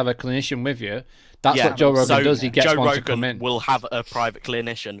is you have to have a clinician with you. That's what Joe Rogan does. He gets Joe one Rogan to come in. will have a private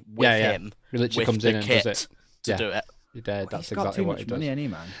clinician with him. He literally with comes in and does it to do it. You're dead. That's exactly what he does. Money,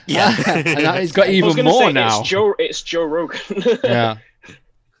 man. Yeah, and he's got even more now. It's Joe Rogan. Yeah.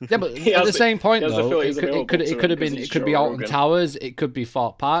 Yeah, but at the same point though, it could have been. It could be Alton Towers. It could be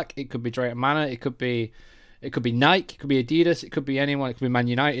Fort Park. It could be Drayton Manor. It could be Nike. It could be Adidas. It could be anyone. It could be Man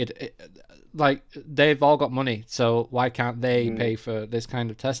United. Like they've all got money, so why can't they pay for this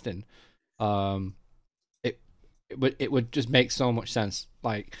kind of testing? It would just make so much sense.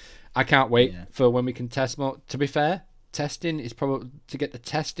 Like I can't wait for when we can test more. To be fair, testing is probably to get the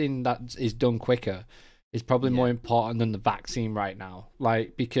testing that is done quicker is probably more important than the vaccine right now.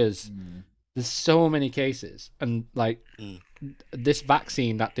 Like because there's so many cases, and like this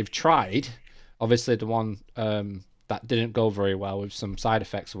vaccine that they've tried, obviously the one that didn't go very well with some side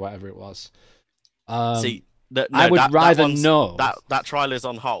effects or whatever it was. I would rather know that trial is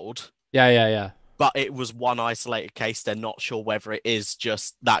on hold. Yeah. But it was one isolated case. They're not sure whether it is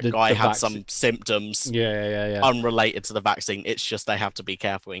just that guy had some symptoms. Yeah. Unrelated to the vaccine. It's just they have to be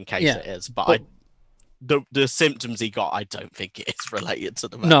careful in case it is. But the symptoms he got, I don't think it is related to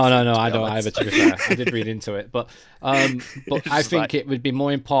the vaccine. No, I don't either. To be fair, I did read into it, but I think it would be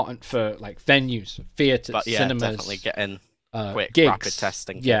more important for like venues, theatres, cinemas, definitely getting quick gigs. rapid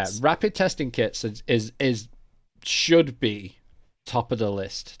testing kits. Yeah, rapid testing kits is should be top of the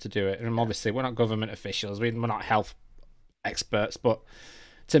list to do it. And obviously, we're not government officials, we're not health experts, but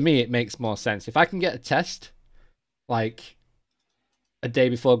to me, it makes more sense if I can get a test like a day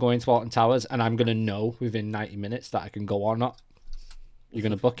before going to Alton Towers, and I'm gonna know within 90 minutes that I can go or not. You're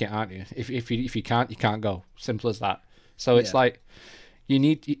gonna book it, aren't you? If you can't, you can't go. Simple as that. So it's like you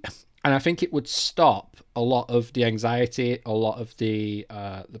need, and I think it would stop a lot of the anxiety, a lot of the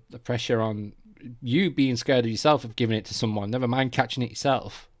pressure on you being scared of yourself of giving it to someone. Never mind catching it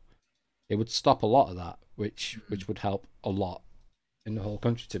yourself. It would stop a lot of that, which would help a lot in the whole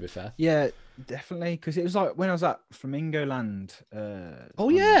country. To be fair. Yeah. Definitely, because it was like when I was at Flamingo Land.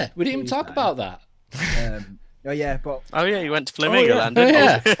 We didn't even talk about that. You went to Flamingo Land.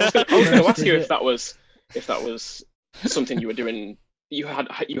 Yeah, I was going to ask you if that was something you were doing, you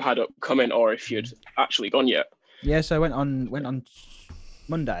had upcoming, or if you'd actually gone yet. Yeah, so I went on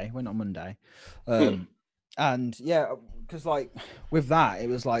Monday. And because like with that, it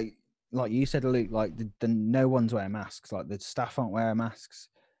was like you said, Luke, like the no one's wearing masks, like the staff aren't wearing masks.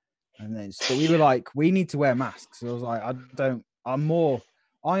 And then so we were like, we need to wear masks. So I was like, I am more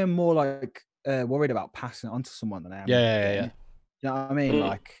like worried about passing it on to someone than I am. Yeah. You know what I mean?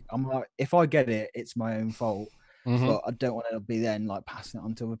 Like, I'm like, if I get it, it's my own fault. But I don't want to be then like passing it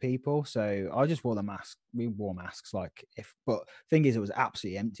on to other people. So I just wore the mask. We wore masks, like but thing is, it was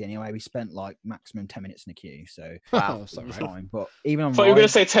absolutely empty anyway. We spent like maximum 10 minutes in the queue. So wow, it was fine. But even on I thought you were going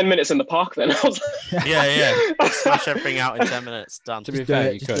to say 10 minutes in the park then. Yeah. Smash everything out in 10 minutes. Done. To be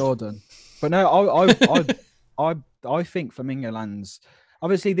fair, you could. All done. But no, I think Flamingo Land's,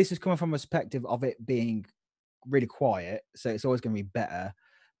 obviously this is coming from a perspective of it being really quiet, so it's always going to be better.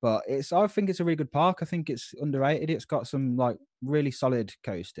 But I think it's a really good park. I think it's underrated. It's got some like really solid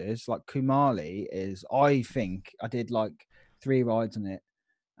coasters. Like Kumali I think I did like 3 rides on it,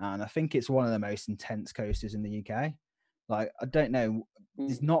 and I think it's one of the most intense coasters in the UK. Like, I don't know,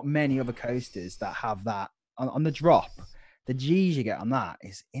 there's not many other coasters that have that on the drop. The G's you get on that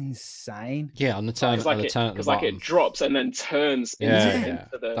is insane. Yeah, on the turn, because like it drops and then turns into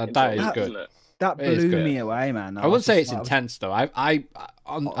the. That is good. That blew me away, man. I wouldn't say it's intense though. I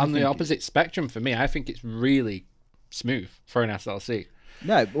on the opposite spectrum for me, I think it's really smooth for an SLC.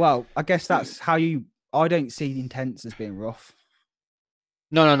 No, well, I guess that's how I don't see intense as being rough.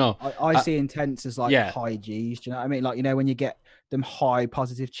 No. I see intense as like high G's. Do you know what I mean? Like, you know, when you get them high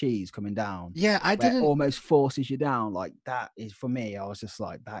positive cheese coming down. Yeah, I didn't. Almost forces you down. Like, that is, for me, I was just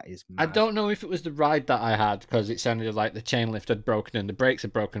like, that is mad. I don't know if it was the ride that I had, because it sounded like the chain lift had broken and the brakes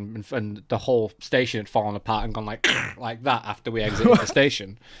had broken and the whole station had fallen apart and gone like that after we exited the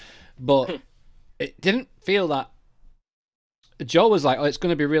station. But it didn't feel that. Joe was like, "Oh, it's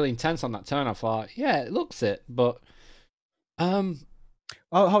going to be really intense on that turn." I thought, "Yeah, it looks it," but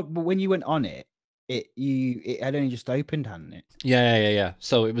but when you went on it, it had only just opened, hadn't it? Yeah.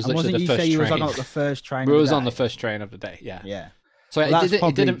 So it was literally the first train. You was on like the first train. We was on the first train of the day. Yeah. Yeah. So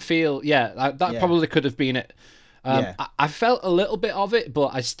it didn't feel. Yeah, that probably could have been it. I felt a little bit of it,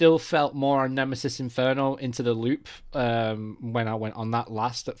 but I still felt more on Nemesis Inferno into the loop when I went on that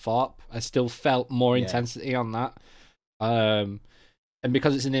last at Thorpe. I still felt more intensity on that. And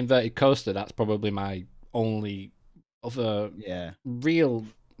because it's an inverted coaster, that's probably my only other real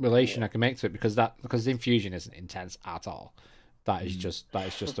relation I can make to it, because the Infusion isn't intense at all. That is just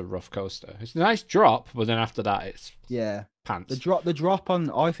a rough coaster. It's a nice drop, but then after that it's pants. The drop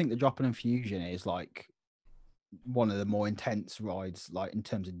on I think the drop on Infusion is like one of the more intense rides, like in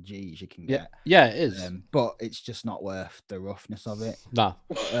terms of G's you can get. Yeah, it is. But it's just not worth the roughness of it. No.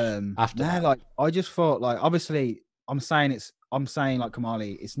 After that. Like I just thought, like, obviously I'm saying like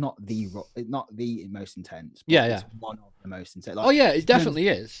Kamali, it's not the most intense. But it's one of the most intense. Like, it definitely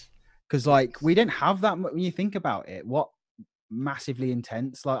is. Because like we didn't have that when you think about it. What massively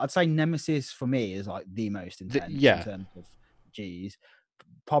intense? Like I'd say Nemesis for me is like the most intense in terms of G's,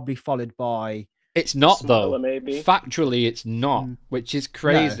 probably followed by. It's not Smaller, though. Maybe. Factually, it's not, which is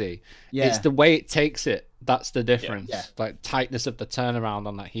crazy. No. It's the way it takes it. That's the difference. Like tightness of the turnaround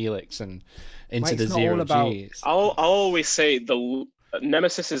on that helix and into the zero Gs. I'll always say the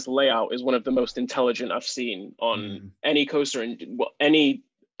Nemesis's layout is one of the most intelligent I've seen on any coaster and any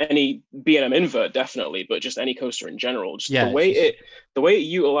B&M invert definitely, but just any coaster in general. Just the way it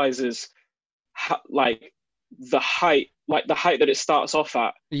utilizes like the height that it starts off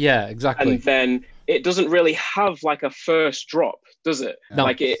at. Yeah, exactly. And then it doesn't really have like a first drop, does it? No.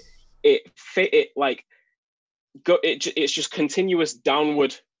 Like it's just continuous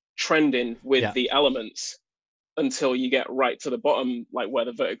downward trending with the elements until you get right to the bottom, like where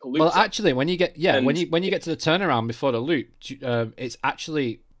the vertical loop. Well, actually, when you get when you get to the turnaround before the loop, it's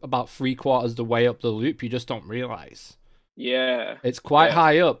actually about 3/4 the way up the loop. You just don't realize. Yeah, it's quite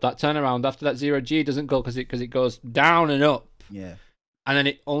high up. That turnaround after that 0G doesn't go because it goes down and up. Yeah, and then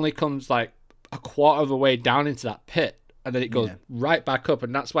it only comes like 1/4 of the way down into that pit, and then it goes right back up,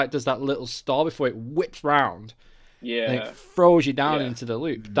 and that's why it does that little stall before it whips round. Yeah, and it throws you down into the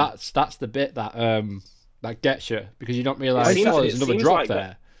loop. That's the bit that gets you, because you don't realize there's another drop like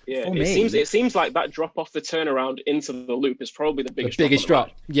there. Yeah, it seems like that drop off the turnaround into the loop is probably the biggest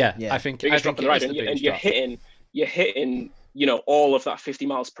drop. Yeah, I think biggest drop on the ride, and you're hitting all of that 50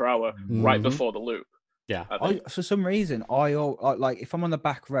 miles per hour right before the loop. Yeah. For some reason, I like if I'm on the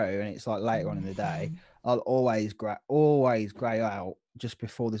back row and it's like later on in the day, I'll always grey out just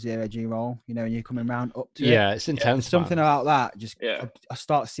before the 0G roll. You know, when you're coming around up to it. It's intense. Something about that. Just I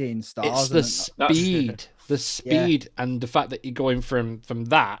start seeing stars. It's the speed, and the fact that you're going from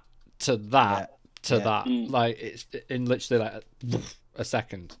that to that to that. Like it's in literally like a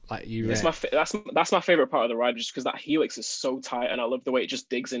second. Like that's my favorite part of the ride, just because that helix is so tight, and I love the way it just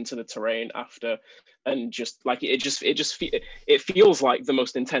digs into the terrain after, and just like it feels like the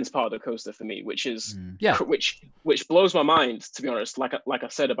most intense part of the coaster for me, which is which blows my mind, to be honest. Like I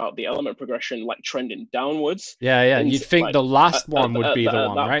said about the element progression, like trending downwards. You'd think like, the last one would be the one,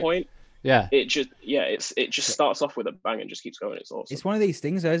 at that right? Point, it just starts off with a bang and just keeps going. It's awesome. It's one of these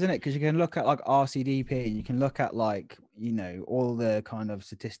things though, isn't it? Because you can look at like RCDP and you can look at like, you know, all the kind of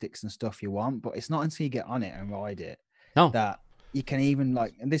statistics and stuff you want, but it's not until you get on it and ride it that you can even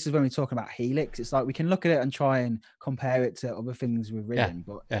like, and this is when we're talking about helix, it's like we can look at it and try and compare it to other things we've ridden,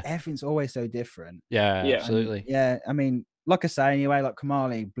 but everything's always so different. Absolutely. And, I mean, like I say, anyway, like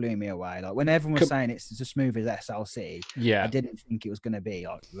Kamali blew me away. Like when everyone was saying it's as smooth as SLC, I didn't think it was going to be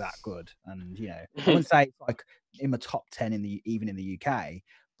like that good. And you know, I wouldn't say it's like in the top 10 even in the UK,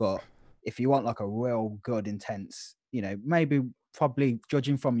 but if you want like a real good, intense, you know, probably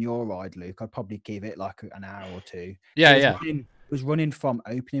judging from your ride, Luke, I'd probably give it like an hour or two. It was running from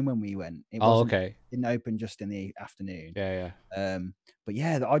opening when we went. It didn't open just in the afternoon. But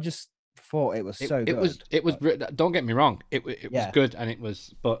yeah, I just thought it was so good. It was don't get me wrong, it was good, and it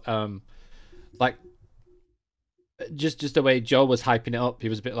was, but like just the way Joe was hyping it up, he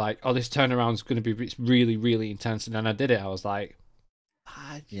was a bit like, oh, this turnaround's going to be really, really intense, and then I did it, I was like,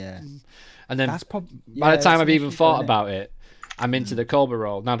 and then by the time I've even thought about it, I'm into the Cobra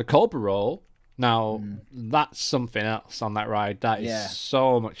roll. Now the Cobra roll, that's something else on that ride. That is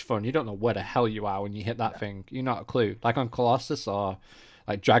so much fun. You don't know where the hell you are when you hit that thing. You're not a clue. Like on Colossus or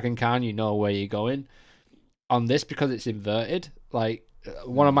like Dragon Khan, you know where you're going. On this, because it's inverted, like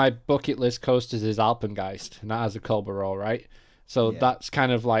one of my bucket list coasters is Alpengeist, and that has a Cobra roll, right? So that's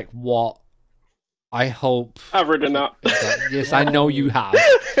kind of like what I hope. I've ridden that. Yes, I know you have.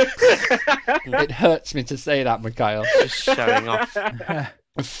 It hurts me to say that, Mikhail. Just showing off.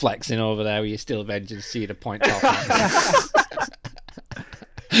 Flexing over there with your Steel Vengeance Cedar Point top.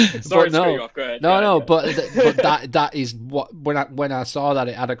 Sorry to cut you off. Go ahead. But that is what when I saw that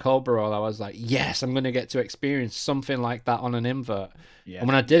it had a Cobra roll, I was like, yes, I'm gonna get to experience something like that on an invert. Yeah. And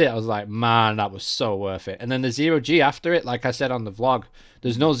when I did it, I was like, man, that was so worth it. And then the 0G after it, like I said on the vlog,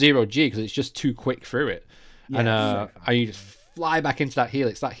 there's no 0G because it's just too quick through it. Yeah, and I just fly back into that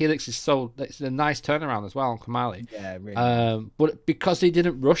helix. That helix is it's a nice turnaround as well on Kamali. Yeah, really. But because they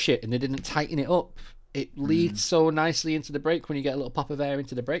didn't rush it and they didn't tighten it up, it leads so nicely into the break when you get a little pop of air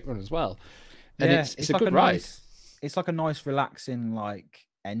into the brake run as well. And it's a like good ride. It's like a nice, relaxing like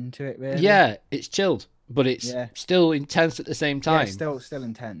end to it, really. Yeah, it's chilled, but it's still intense at the same time. Yeah, still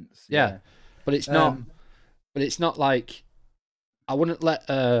intense. Yeah, but it's not. But it's not like I wouldn't let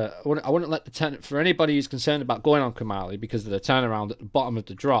the turn for anybody who's concerned about going on Kamali because of the turnaround at the bottom of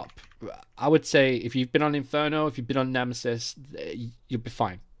the drop. I would say if you've been on Inferno, if you've been on Nemesis, you'll be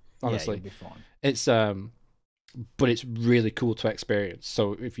fine. Honestly, you'll be fine. It's but it's really cool to experience.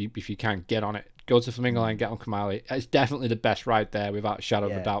 So if you can get on it, go to Flamingo Line, get on Kamali. It's definitely the best ride there, without a shadow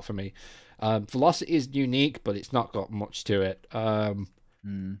of a doubt for me. Velocity is unique, but it's not got much to it.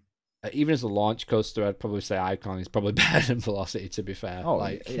 Even as a launch coaster, I'd probably say Icon is probably better than Velocity. To be fair,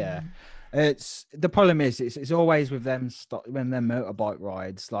 yeah. It's the problem is it's always with them when they're motorbike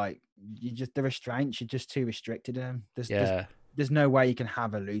rides. Like the restraints, you're just too restricted to them. There's no way you can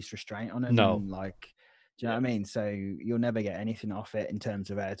have a loose restraint on them. No, do you know what I mean? So you'll never get anything off it in terms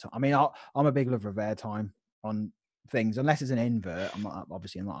of airtime. I mean, I'm a big lover of airtime on things, unless it's an invert. I'm not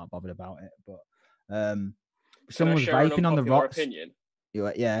that bothered about it. But someone was vaping on the rocks. Opinion?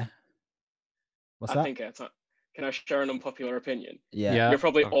 Yeah. What's that? I think airtime. Can I share an unpopular opinion? Yeah. You're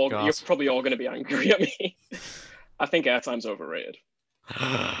probably all going to be angry at me. I think airtime's overrated.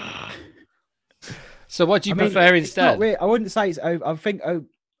 So what do you prefer instead? I wouldn't say it's over.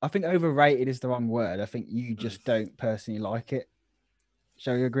 I think overrated is the wrong word. I think you just don't personally like it.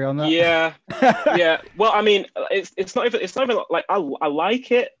 Shall we agree on that? Yeah. Yeah. Well, I mean, it's not even like I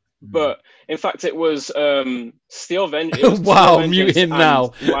like it, but in fact it was Steel Vengeance. Wow, mute him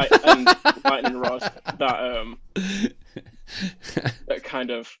now. Lightning Rod that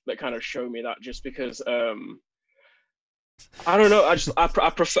kind of showed me that, just because I don't know. I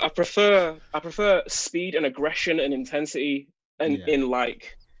prefer speed and aggression and intensity and in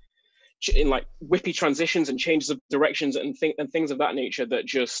whippy transitions and changes of directions and things of that nature that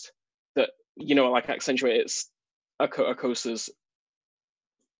accentuate a coaster's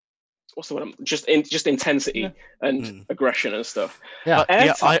what's the word? Just intensity and aggression and stuff. Yeah,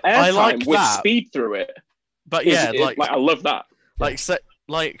 I like with that. Speed through it. But I love that.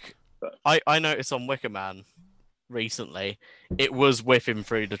 I noticed on Wicker Man recently, it was whipping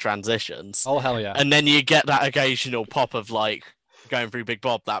through the transitions. Oh hell yeah! And then you get that occasional pop of like going through Big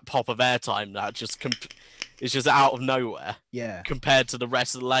Bob, that pop of airtime that just it's just out of nowhere. Yeah. Compared to the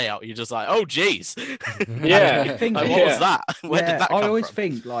rest of the layout, you're just like, oh geez. Yeah. What was that? Where did that come I always from?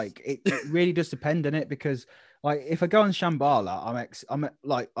 think like it really does depend on it, because like if I go on Shambhala,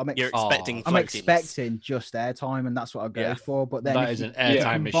 I'm expecting just airtime, and that's what I go for. But then that is an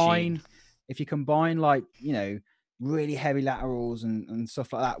airtime machine. If you combine like really heavy laterals and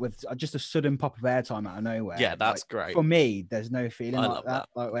stuff like that with just a sudden pop of airtime out of nowhere. Yeah, that's great. For me, there's no feeling like that.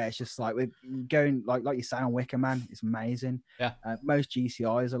 Like where it's just like we're going like you say on Wicker Man, it's amazing. Yeah. Most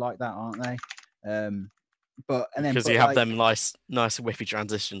GCIs are like that, aren't they? Because you have them nice whippy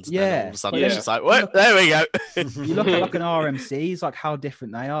transitions. Yeah. And all of a sudden it's just like, well, there we go. You look at like an RMCs, like how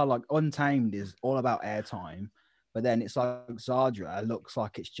different they are. Like Untamed is all about airtime, but then it's like Zadra looks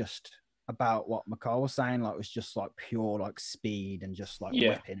like it's just about what McCall was saying, like it was just like pure like speed and just like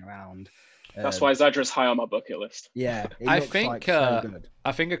whipping around. That's why Zadra's high on my bucket list. Yeah, I think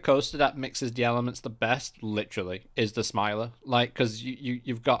a coaster that mixes the elements the best, literally, is the Smiler. Like, because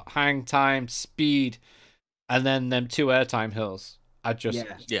you've got hang time, speed, and then them two airtime hills are just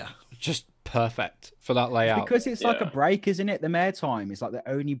just perfect for that layout. It's because it's like a break, isn't it? The airtime is like the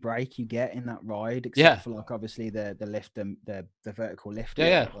only break you get in that ride, except for like obviously the lift and the vertical lift.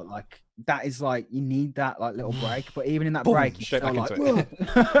 Yeah. But like that is like you need that like little break. But even in that break, you straight back like, into it.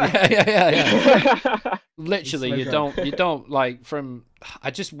 Yeah. Literally, you don't like from.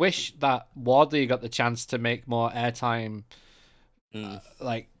 I just wish that Wardley got the chance to make more airtime,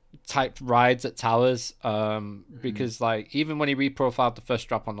 like type rides at towers. Because like even when he reprofiled the first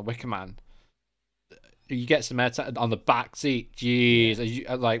drop on the Wicker Man, you get some airtime on the back seat.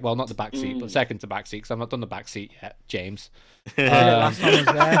 Jeez, well, not the back seat, but second to back seat, because I've not done the back seat yet, James. Last time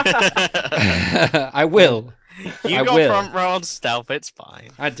I was there. I will. You got front row on stealth. It's fine.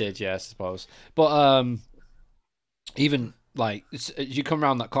 I did, yes, I suppose. But even Like you come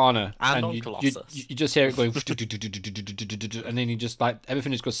around that corner and you just hear it going, and then you just like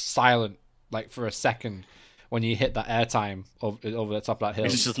everything just goes silent like for a second when you hit that airtime over the top of that hill.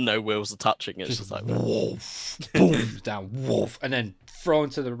 It's just no wheels are touching. It's just like woof, boom, down, woof, and then thrown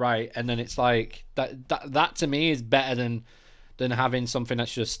to the right, and then it's like that to me is better than having something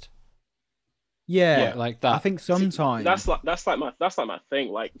that's just like that. I think sometimes that's like my thing.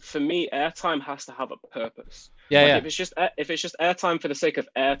 Like for me, airtime has to have a purpose. Yeah, If it's just airtime for the sake of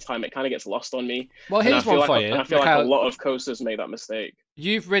airtime, it kind of gets lost on me. Well, here's one for you. I feel like a lot of coasters make that mistake.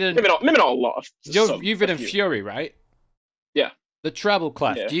 You've ridden maybe not a lot of. You've ridden Fury, right? Yeah. The treble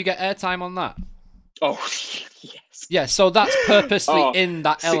clef. Yeah. Do you get airtime on that? Oh, yes. Yeah, so that's purposely in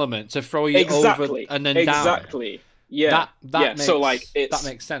that element to throw you over and then down. Exactly. Yeah. That makes, so like that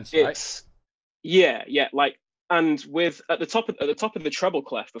makes sense, right? Yeah. Like, and with at the top of the treble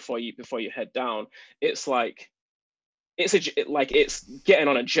clef before you head down, it's like it's getting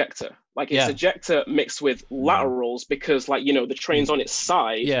on ejector. Like it's ejector mixed with laterals because like the train's on its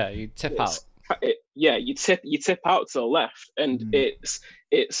side. Yeah, you tip out. You tip out to the left, and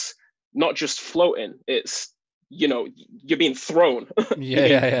it's not just floating. It's you're being thrown.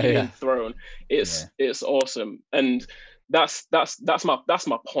 You're being thrown. It's awesome, and that's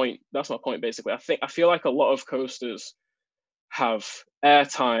my point. That's my point basically. I feel like a lot of coasters have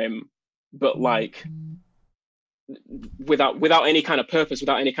airtime, but like without any kind of purpose,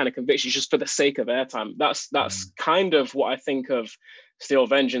 without any kind of conviction, just for the sake of airtime. That's kind of what I think of Steel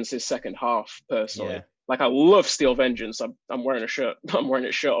Vengeance's second half personally. Yeah. Like I love Steel Vengeance. I'm wearing a shirt. I'm wearing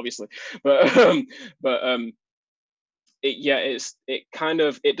a shirt, obviously, but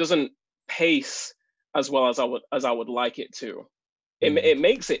it doesn't pace as well as I would like it to. It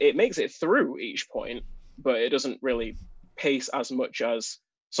makes it through each point, but it doesn't really pace as much as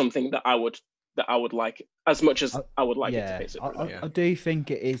something that I would like as much as I would like it to pace it. I do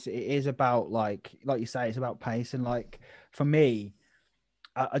think it is about like you say, it's about pace, and like for me,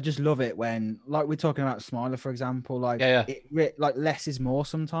 I just love it when, like we're talking about Smiler, for example, like like less is more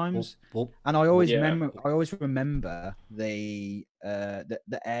sometimes. And I always remember the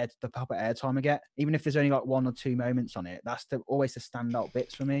proper airtime I get, even if there's only like 1 or 2 moments on it. That's always the standout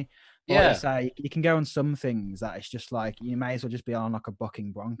bits for me. But like I say, you can go on some things that it's just like you may as well just be on like a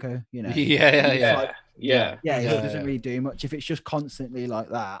bucking Bronco, Yeah. It doesn't really do much. If it's just constantly like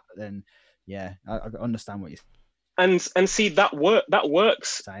that, then I understand what you're saying. And see that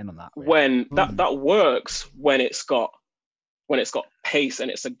works when that works when it's got pace and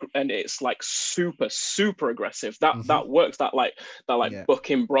it's like super aggressive. That works. That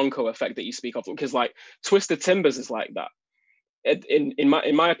bucking Bronco effect that you speak of, because like Twisted Timbers is like that. In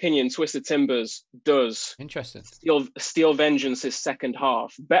my opinion, Twisted Timbers does Steel Vengeance's second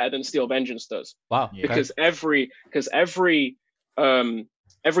half better than Steel Vengeance does. Wow! Because every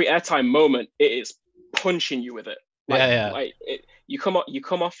airtime moment it is punching you with it. Like you come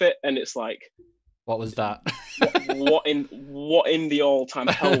off it and it's like, what was that? what in the all-time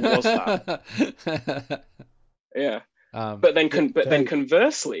hell was that? Yeah. But then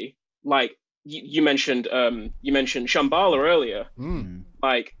conversely, like you mentioned Shambhala earlier,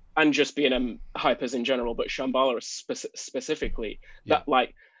 like, and just being hypers in general, but Shambhala specifically, that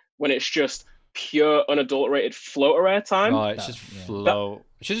like when it's just pure unadulterated floater airtime. Oh, it's just float.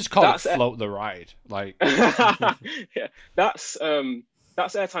 You should just call it float the ride. Like that's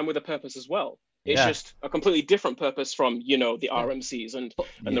airtime with a purpose as well. It's just a completely different purpose from the RMCs and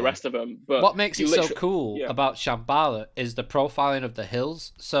the rest of them. But what makes it so cool about Shambhala is the profiling of the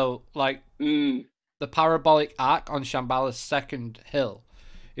hills. So like the parabolic arc on Shambhala's second hill,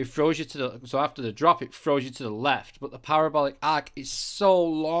 it throws you so after the drop it throws you to the left, but the parabolic arc is so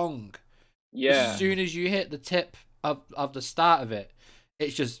long. Yeah. As soon as you hit the tip of the start of it,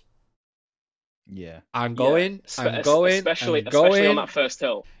 it's just I'm going, especially on that first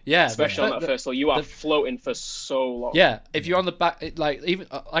hill. Yeah, especially on that first hill, you are floating for so long. Yeah, if you're on the back, like even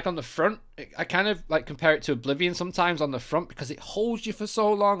like on the front, I kind of like compare it to Oblivion sometimes on the front because it holds you for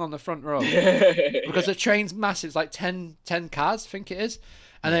so long on the front row. Because the train's massive, it's like 10 cars, I think it is,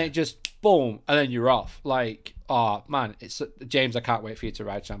 and then it just boom, and then you're off. Like, oh man, it's James. I can't wait for you to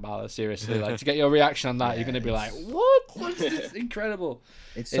ride Shambhala. Seriously, like to get your reaction on that, you're gonna be like, what? It's incredible.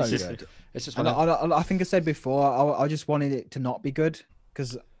 It's so good. It's just. I think I said before, I just wanted it to not be good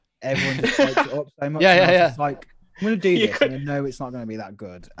because everyone just hypes it up so much. Yeah. Like, I'm gonna do this, and I know it's not gonna be that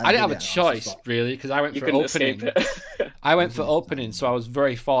good. And I didn't have a choice really because I went for opening. I went for opening, so I was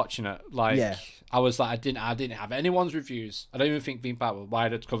very fortunate. Like, I was like, I didn't have anyone's reviews. I don't even think Theme Park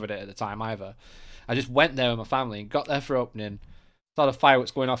wide had covered it at the time either. I just went there with my family and got there for opening. saw the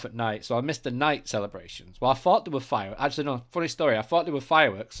fireworks going off at night, so I missed the night celebrations. Well, I thought there were fireworks. Actually, no, funny story. I thought there were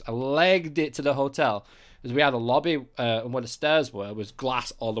fireworks. I legged it to the hotel because we had a lobby, and where the stairs were was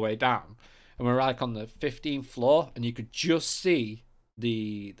glass all the way down, and we were like on the 15th floor, and you could just see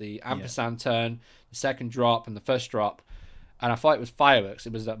the ampersand turn, the second drop, and the first drop. And I thought it was fireworks.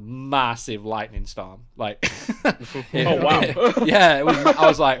 It was a massive lightning storm. Like, oh wow! Yeah, it was. I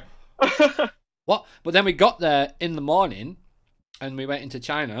was like, what? But then we got there in the morning, and we went into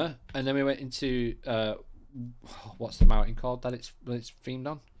China, and then we went into what's the mountain called that it's themed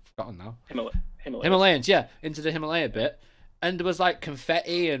on? Forgotten now. Himalayas. Yeah, into the Himalaya bit, and there was like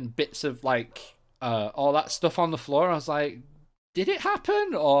confetti and bits of like all that stuff on the floor. I was like, did it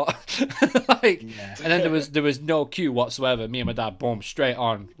happen or like? Yeah. And then there was no queue whatsoever. Me and my dad, boom, straight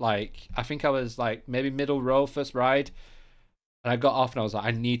on. Like, I think I was like maybe middle row first ride, and I got off and I was like,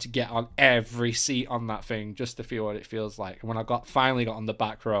 I need to get on every seat on that thing just to feel what it feels like. And when I finally got on the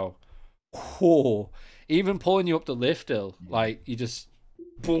back row, whoa! Even pulling you up the lift hill, like you just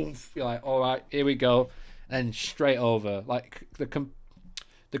boom, you're like, all right, here we go, and straight over. Like the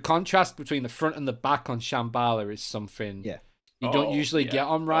contrast between the front and the back on Shambhala is something. Yeah. You don't usually get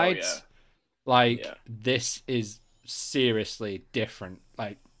on rides. This is seriously different.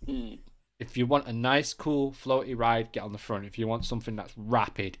 Like, if you want a nice, cool, floaty ride, get on the front. If you want something that's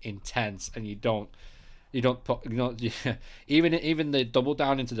rapid, intense, and you don't put, even the double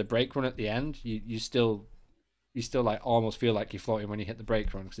down into the brake run at the end, you still like almost feel like you're floating when you hit the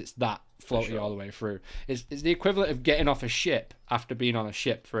brake run because it's that floaty all the way through. It's the equivalent of getting off a ship after being on a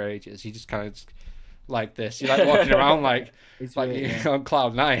ship for ages. You just kind of like this. You're like walking around like you're on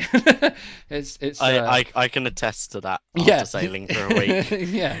cloud nine. I can attest to that after sailing for a week.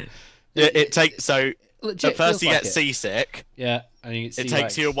 Yeah. It takes at first you get seasick. Yeah. And it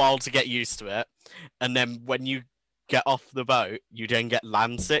takes you a while to get used to it. And then when you get off the boat, you then get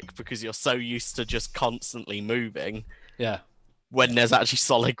land sick because you're so used to just constantly moving. Yeah. When there's actually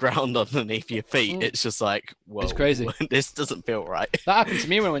solid ground underneath your feet, it's just like, whoa, it's crazy. This doesn't feel right. That happened to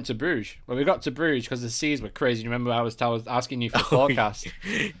me when I went to Bruges. When we got to Bruges, because the seas were crazy. Remember, I was asking you for the forecast.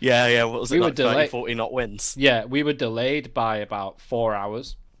 Yeah. What was it, like 30, 40 knot winds? Yeah, we were delayed by about 4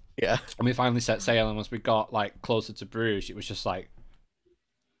 hours. Yeah. And we finally set sail, and once we got like closer to Bruges, it was just like...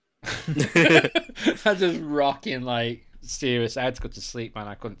 I just rocking like serious. I had to go to sleep, man.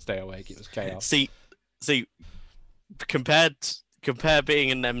 I couldn't stay awake. It was chaos. See, compare being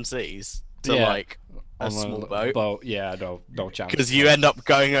in them seas to like a small boat. Yeah, no chance. Because you end up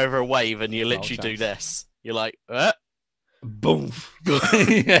going over a wave and you literally do this. You're like, boom.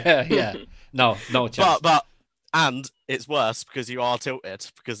 yeah. No chance. And it's worse because you are tilted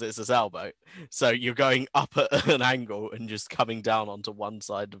because it's a sailboat. So you're going up at an angle and just coming down onto one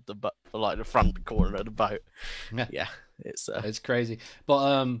side of the boat, like the front corner of the boat. Yeah, it's crazy.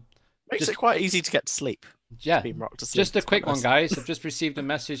 But makes it quite easy to get to sleep. Yeah, just a quick one, guys. I've just received a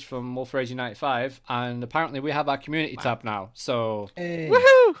message from WolfRage95, and apparently we have our community tab now. So,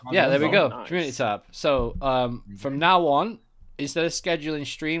 woohoo! Yeah, there we go, nice. Community tab. So, from now on, instead of scheduling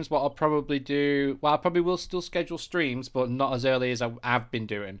streams, what I'll probably do, I probably will still schedule streams, but not as early as I have been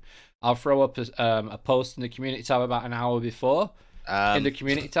doing. I'll throw up a post in the community tab about an hour before in the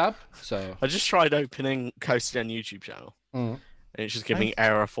community tab. So I just tried opening CoasterGen YouTube channel, and it's just giving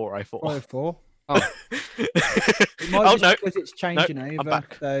error 404. 404. Oh, it might no, because it's changing over. I'm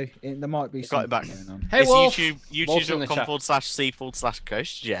back. So there might be something going on. Hey, Wolf.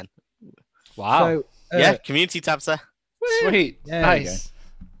 YouTube.com/c/CoasterGen. Wow. So, yeah, community tab, sir. Sweet. Yeah, nice.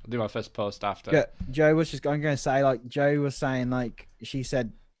 I'll do my first post after. Yeah, Joe was just going to say, like, Joe was saying, like, she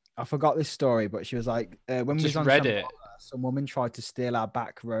said, I forgot this story, but she was like, when we was on Reddit, some woman tried to steal our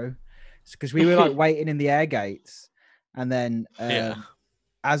back row because we were like waiting in the air gates, and then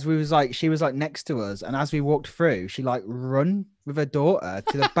as we was like, she was like next to us, and as we walked through, she like run with her daughter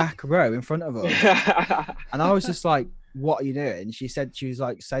to the back row in front of us, and I was just like, "What are you doing?" She said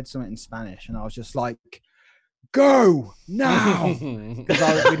said something in Spanish, and I was just like, "Go now!" Because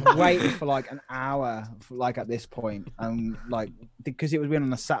I was been waiting for like an hour, at this point, and like because it was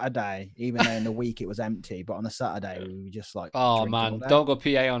on a Saturday, even though in the week it was empty, but on a Saturday we were just like, "Oh man, don't go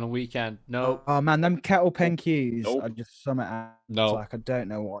PA on a weekend." No. Oh man, them kettle pen queues are just something. No, like I don't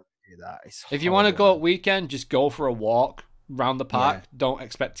know what to do that. If you want to go at weekend, just go for a walk around the park. Yeah. Don't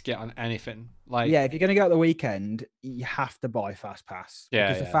expect to get on anything. Like, yeah, if you're gonna go at the weekend, you have to buy fast pass. Yeah,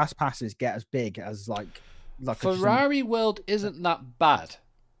 because the fast passes get as big as like Ferrari World isn't that bad.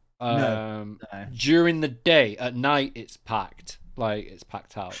 No. During the day, at night it's packed. Like it's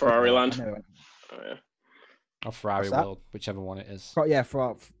packed out. Ferrari Land. Or Ferrari World, whichever one it is. Yeah,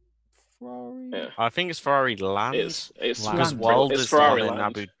 Ferrari. Ferrari? Yeah. I think it's Ferrari Land. It's because World is Ferrari in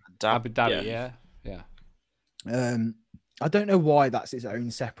Land. Abu Dhabi. Yeah. I don't know why that's its own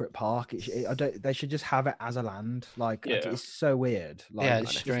separate park. They should just have it as a land. Like, it's so weird. Like,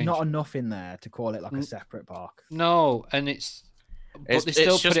 it's there's not enough in there to call it like a separate park. No, and but they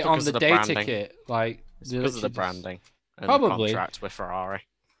still put it on the day ticket. Like, it's because of the branding and probably the contract with Ferrari.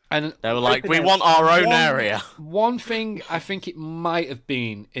 And they were like, we want our own area. One thing I think it might have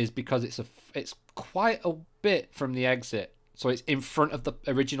been is because it's quite a bit from the exit, so it's in front of the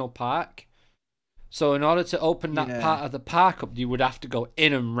original park. So in order to open that part of the park up, you would have to go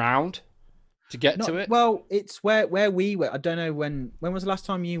in and round to get to it. Well, it's where we went. I don't know when was the last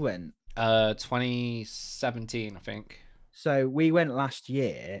time you went? 2017, I think. So we went last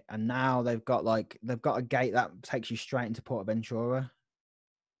year, and now they've got a gate that takes you straight into Ventura.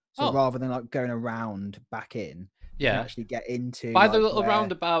 So rather than like going around back in, you can actually get into by the little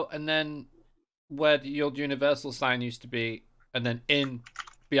roundabout, and then where the old Universal sign used to be, and then in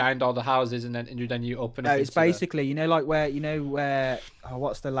behind all the houses, and then you open it. No, it's basically where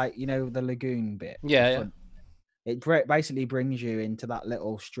what's the lake? The lagoon bit. Yeah. It basically brings you into that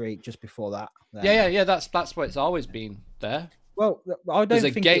little street just before that. Yeah. That's where it's always been there. Well, I don't There's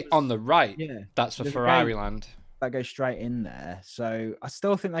think a gate on the right. Yeah, that's for Ferrari Land. That goes straight in there. So I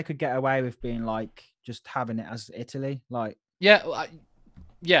still think they could get away with being like just having it as Italy, like. Yeah,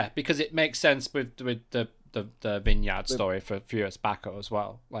 because it makes sense with the vineyard story for Furious Baco as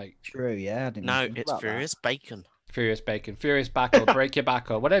well. Like, true, yeah. It's Furious Bacon. Furious Baco, break your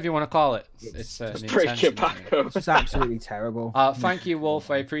baco, whatever you want to call it. It's break your baco. It's absolutely terrible. Thank you, Wolf.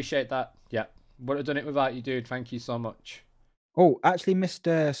 I appreciate that. Yeah, would have done it without you, dude. Thank you so much. Oh, actually,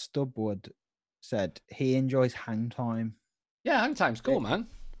 Mr. Stubwood said he enjoys Hang Time. Yeah, Hang Time's cool, man.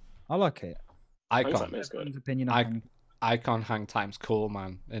 I like it. Icon. Is good. Opinion on Icon Hang Time's cool,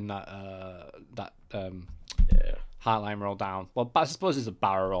 man. In that Heartline roll down. Well, I suppose it's a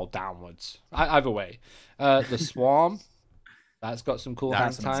barrel roll downwards. Either way, the Swarm, that's got some cool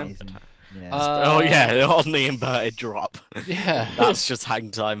hang time. Yeah. On the inverted drop. Yeah, that's just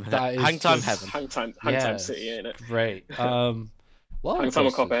hang time. Hang time heaven. Hang time city, ain't it? Great. Hang time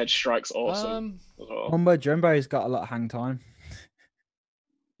on Copperhead Strike's awesome. Jumbo's got a lot of hang time.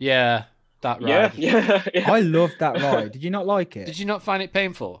 Yeah, that ride. Yeah. I love that ride. Did you not like it? Did you not find it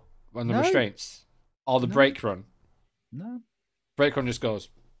painful on the restraints? Or the brake run? No. Brake run just goes.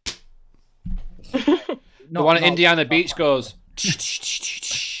 The one at Indiana Beach goes.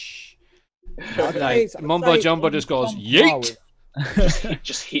 Mumbo Jumbo just goes yeet.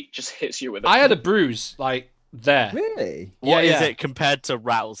 just hits you with it. I had a bruise like there. Really? What is it compared to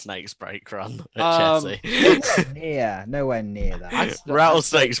Rattlesnake's brake run at Chelsea? Nowhere near that.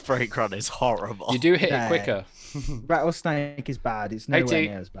 Rattlesnake's brake run is horrible. You do hit it quicker. Rattlesnake is bad. It's nowhere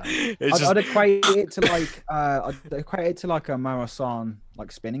near as bad. I'd equate it to like a marathon,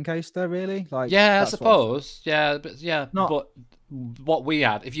 like spinning coaster, really. Like, yeah, I suppose. But what we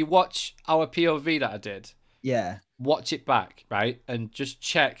had, if you watch our POV that I did, watch it back, right, and just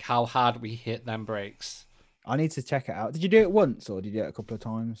check how hard we hit them brakes. I need to check it out. Did you do it once or did you do it a couple of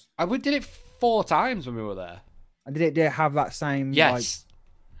times? We did it 4 times when we were there. And did it have that same? Yes.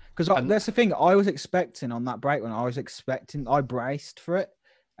 Because that's the thing I was expecting on that brake run. I braced for it,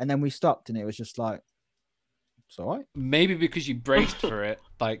 and then we stopped, and it was just like, it's all right. Maybe because you braced for it,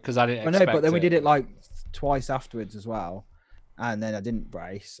 like, because I didn't expect it. I know, but then we did it like twice afterwards as well, and then I didn't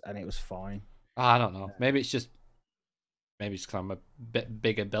brace, and it was fine. I don't know. Maybe it's because I'm a bit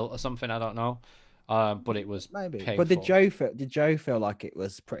bigger built or something. I don't know. But it was maybe. Painful. But did Joe feel like it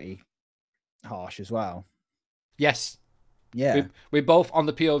was pretty harsh as well? Yes. Yeah. We both on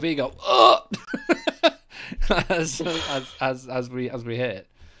the POV go, oh! as we hit it.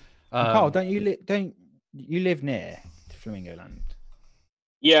 Carl, don't you live near Flamingo Land?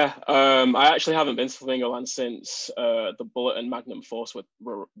 Yeah. I actually haven't been to Flamingo Land since the Bullet and Magnum Force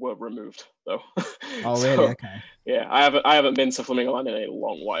were removed, though. Oh, really? Okay. Yeah, I haven't been to Flamingo Land in a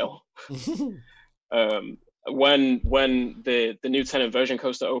long while. When the new 10 inversion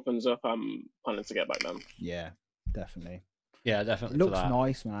coaster opens up, I'm planning to get back then. Yeah, definitely. Yeah, definitely. It looks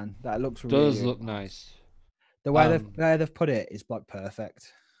nice, man. That looks really does look nice. The way they've put it is like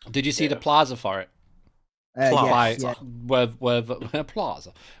perfect. Did you see the plaza for it? Yes, where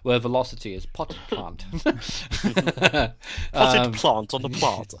plaza, where Velocity is potted plant. Potted plant on the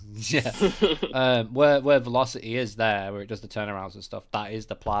plaza. Yeah. Where Velocity is there, where it does the turnarounds and stuff, that is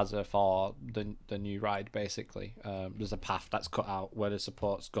the plaza for the new ride, basically. There's a path that's cut out where the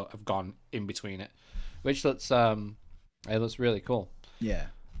supports have gone in between it, which looks it looks really cool. Yeah.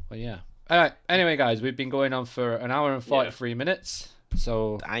 But yeah. All right. Anyway, guys, we've been going on for an hour and 43 minutes.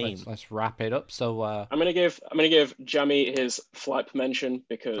 So let's wrap it up. So I'm gonna give Jammy his flipe mention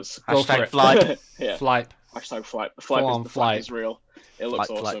because hashtag flipe. Yeah. Flipe. Hashtag flipe. The flipe is real. It looks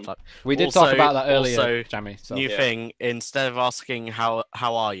awesome. Flipe. We did talk about that earlier, Jammy. So. New thing, instead of asking how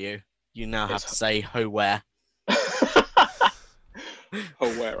are you, you now have to say ho where. Ho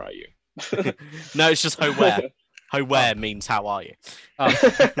where are you? No, it's just ho where. Ho where means how are you?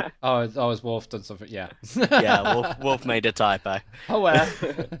 It's Wolf done something. Yeah. Yeah, Wolf made a typo. Ho where.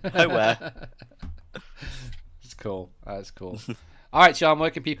 Ho where. It's cool. That's cool. All right, Sean, where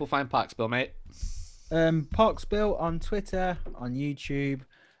can people find Parkspill, mate? Parkspill on Twitter, on YouTube,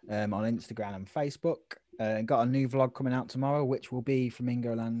 on Instagram and Facebook. Got a new vlog coming out tomorrow, which will be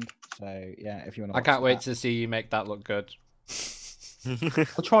Flamingoland. So yeah, if you want to. I can't wait to see you make that look good.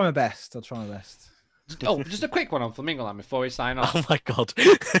 I'll try my best. Oh, just a quick one on Flamingoland before we sign off. Oh my god.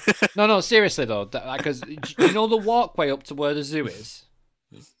 No, seriously though, because you know the walkway up to where the zoo is.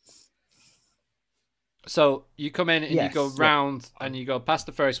 So you come in and you go round and you go past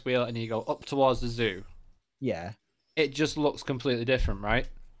the Ferris wheel and you go up towards the zoo. Yeah. It just looks completely different, right?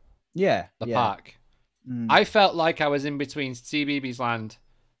 Yeah. The park. I felt like I was in between CBeebies Land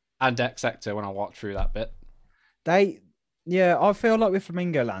and X Sector when I walked through that bit. I feel like with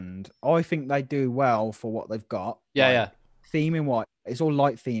Flamingoland, I think they do well for what they've got. Yeah. Theming what it's all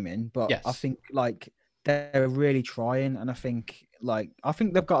light theming, but I think like they're really trying, and I think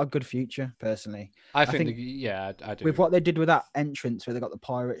they've got a good future personally. I think I do. With what they did with that entrance where they got the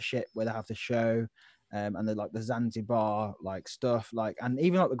pirate ship where they have the show, and the Zanzibar stuff, and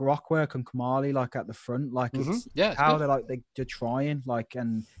even the grok work on Kamali at the front, it's how they're trying,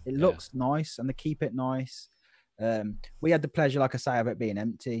 and it looks nice and they keep it nice. We had the pleasure, like I say, of it being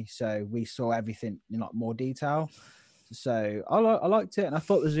empty, so we saw everything in more detail. So I liked it, and I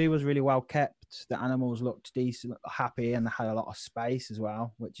thought the zoo was really well kept. The animals looked decent, happy, and they had a lot of space as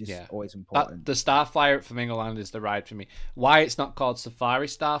well, which is always important. The Starflyer at Flamingoland is the ride for me. Why it's not called Safari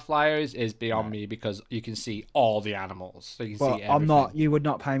Starflyers is beyond me, because you can see all the animals. So you can see everything. You would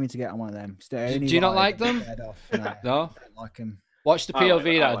not pay me to get on one of them. Do you not like them? No, I don't like them. Watch the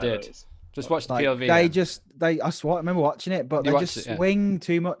POV that I did. Just watch the POV. I remember watching it, but they just swing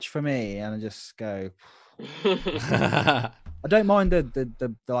too much for me, and I just go. I don't mind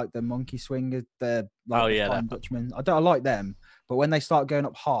the monkey swingers, the Dutchman. I like them, but when they start going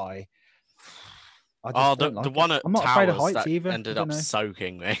up high, the one at I'm not Towers afraid of heights that either. ended up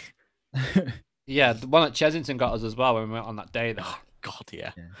soaking me. Yeah, the one at Chesington got us as well when we went on that day though. God, yeah.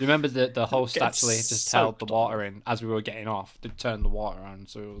 You remember the host actually just held the water in as we were getting off to turn the water on,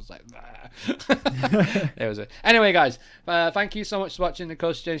 so it was like it was anyway, guys, thank you so much for watching the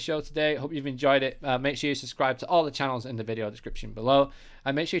CoasterGen Show today. Hope you've enjoyed it. Make sure you subscribe to all the channels in the video description below,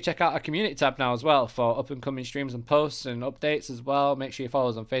 and make sure you check out our community tab now as well for up and coming streams and posts and updates as well. Make sure you follow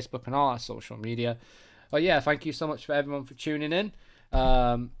us on Facebook and all our social media. But yeah, thank you so much for everyone for tuning in.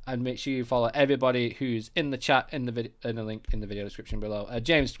 And make sure you follow everybody who's in the chat in the link in the video description below.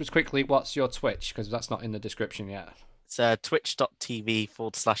 James, just quickly, what's your Twitch? Because that's not in the description yet. It's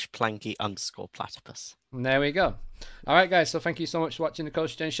twitch.tv/planky_platypus. There we go. All right, guys. So thank you so much for watching the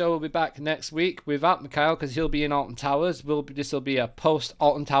CoasterGen Show. We'll be back next week without Mikhail because he'll be in Alton Towers. This will be a post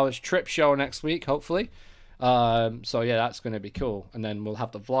Alton Towers trip show next week, hopefully. So yeah, that's going to be cool. And then we'll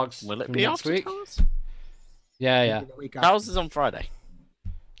have the vlogs. Will it be next week? Towers? Yeah. Towers is on Friday.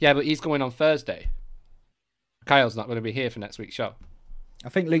 Yeah, but he's going on Thursday. Kyle's not going to be here for next week's show. I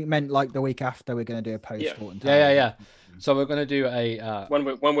think Luke meant the week after we're going to do a post. Yeah. So we're going to do a when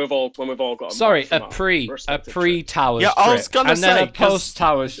we've all got a pre Towers trip. I was gonna say, then a post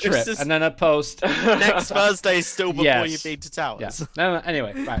Towers trip, and then a post next Thursday still before you've been to Towers. Yeah. No,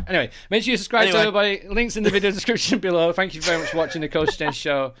 anyway, make sure you subscribe to everybody. Links in the video description below. Thank you very much for watching the CoasterGen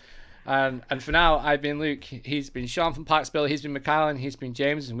Show. And for now, I've been Luke. He's been Sean from Parkspill. He's been Mikhail, and he's been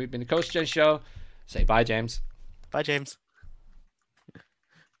James, and we've been the CoasterGen Show. Say bye, James. Bye, James.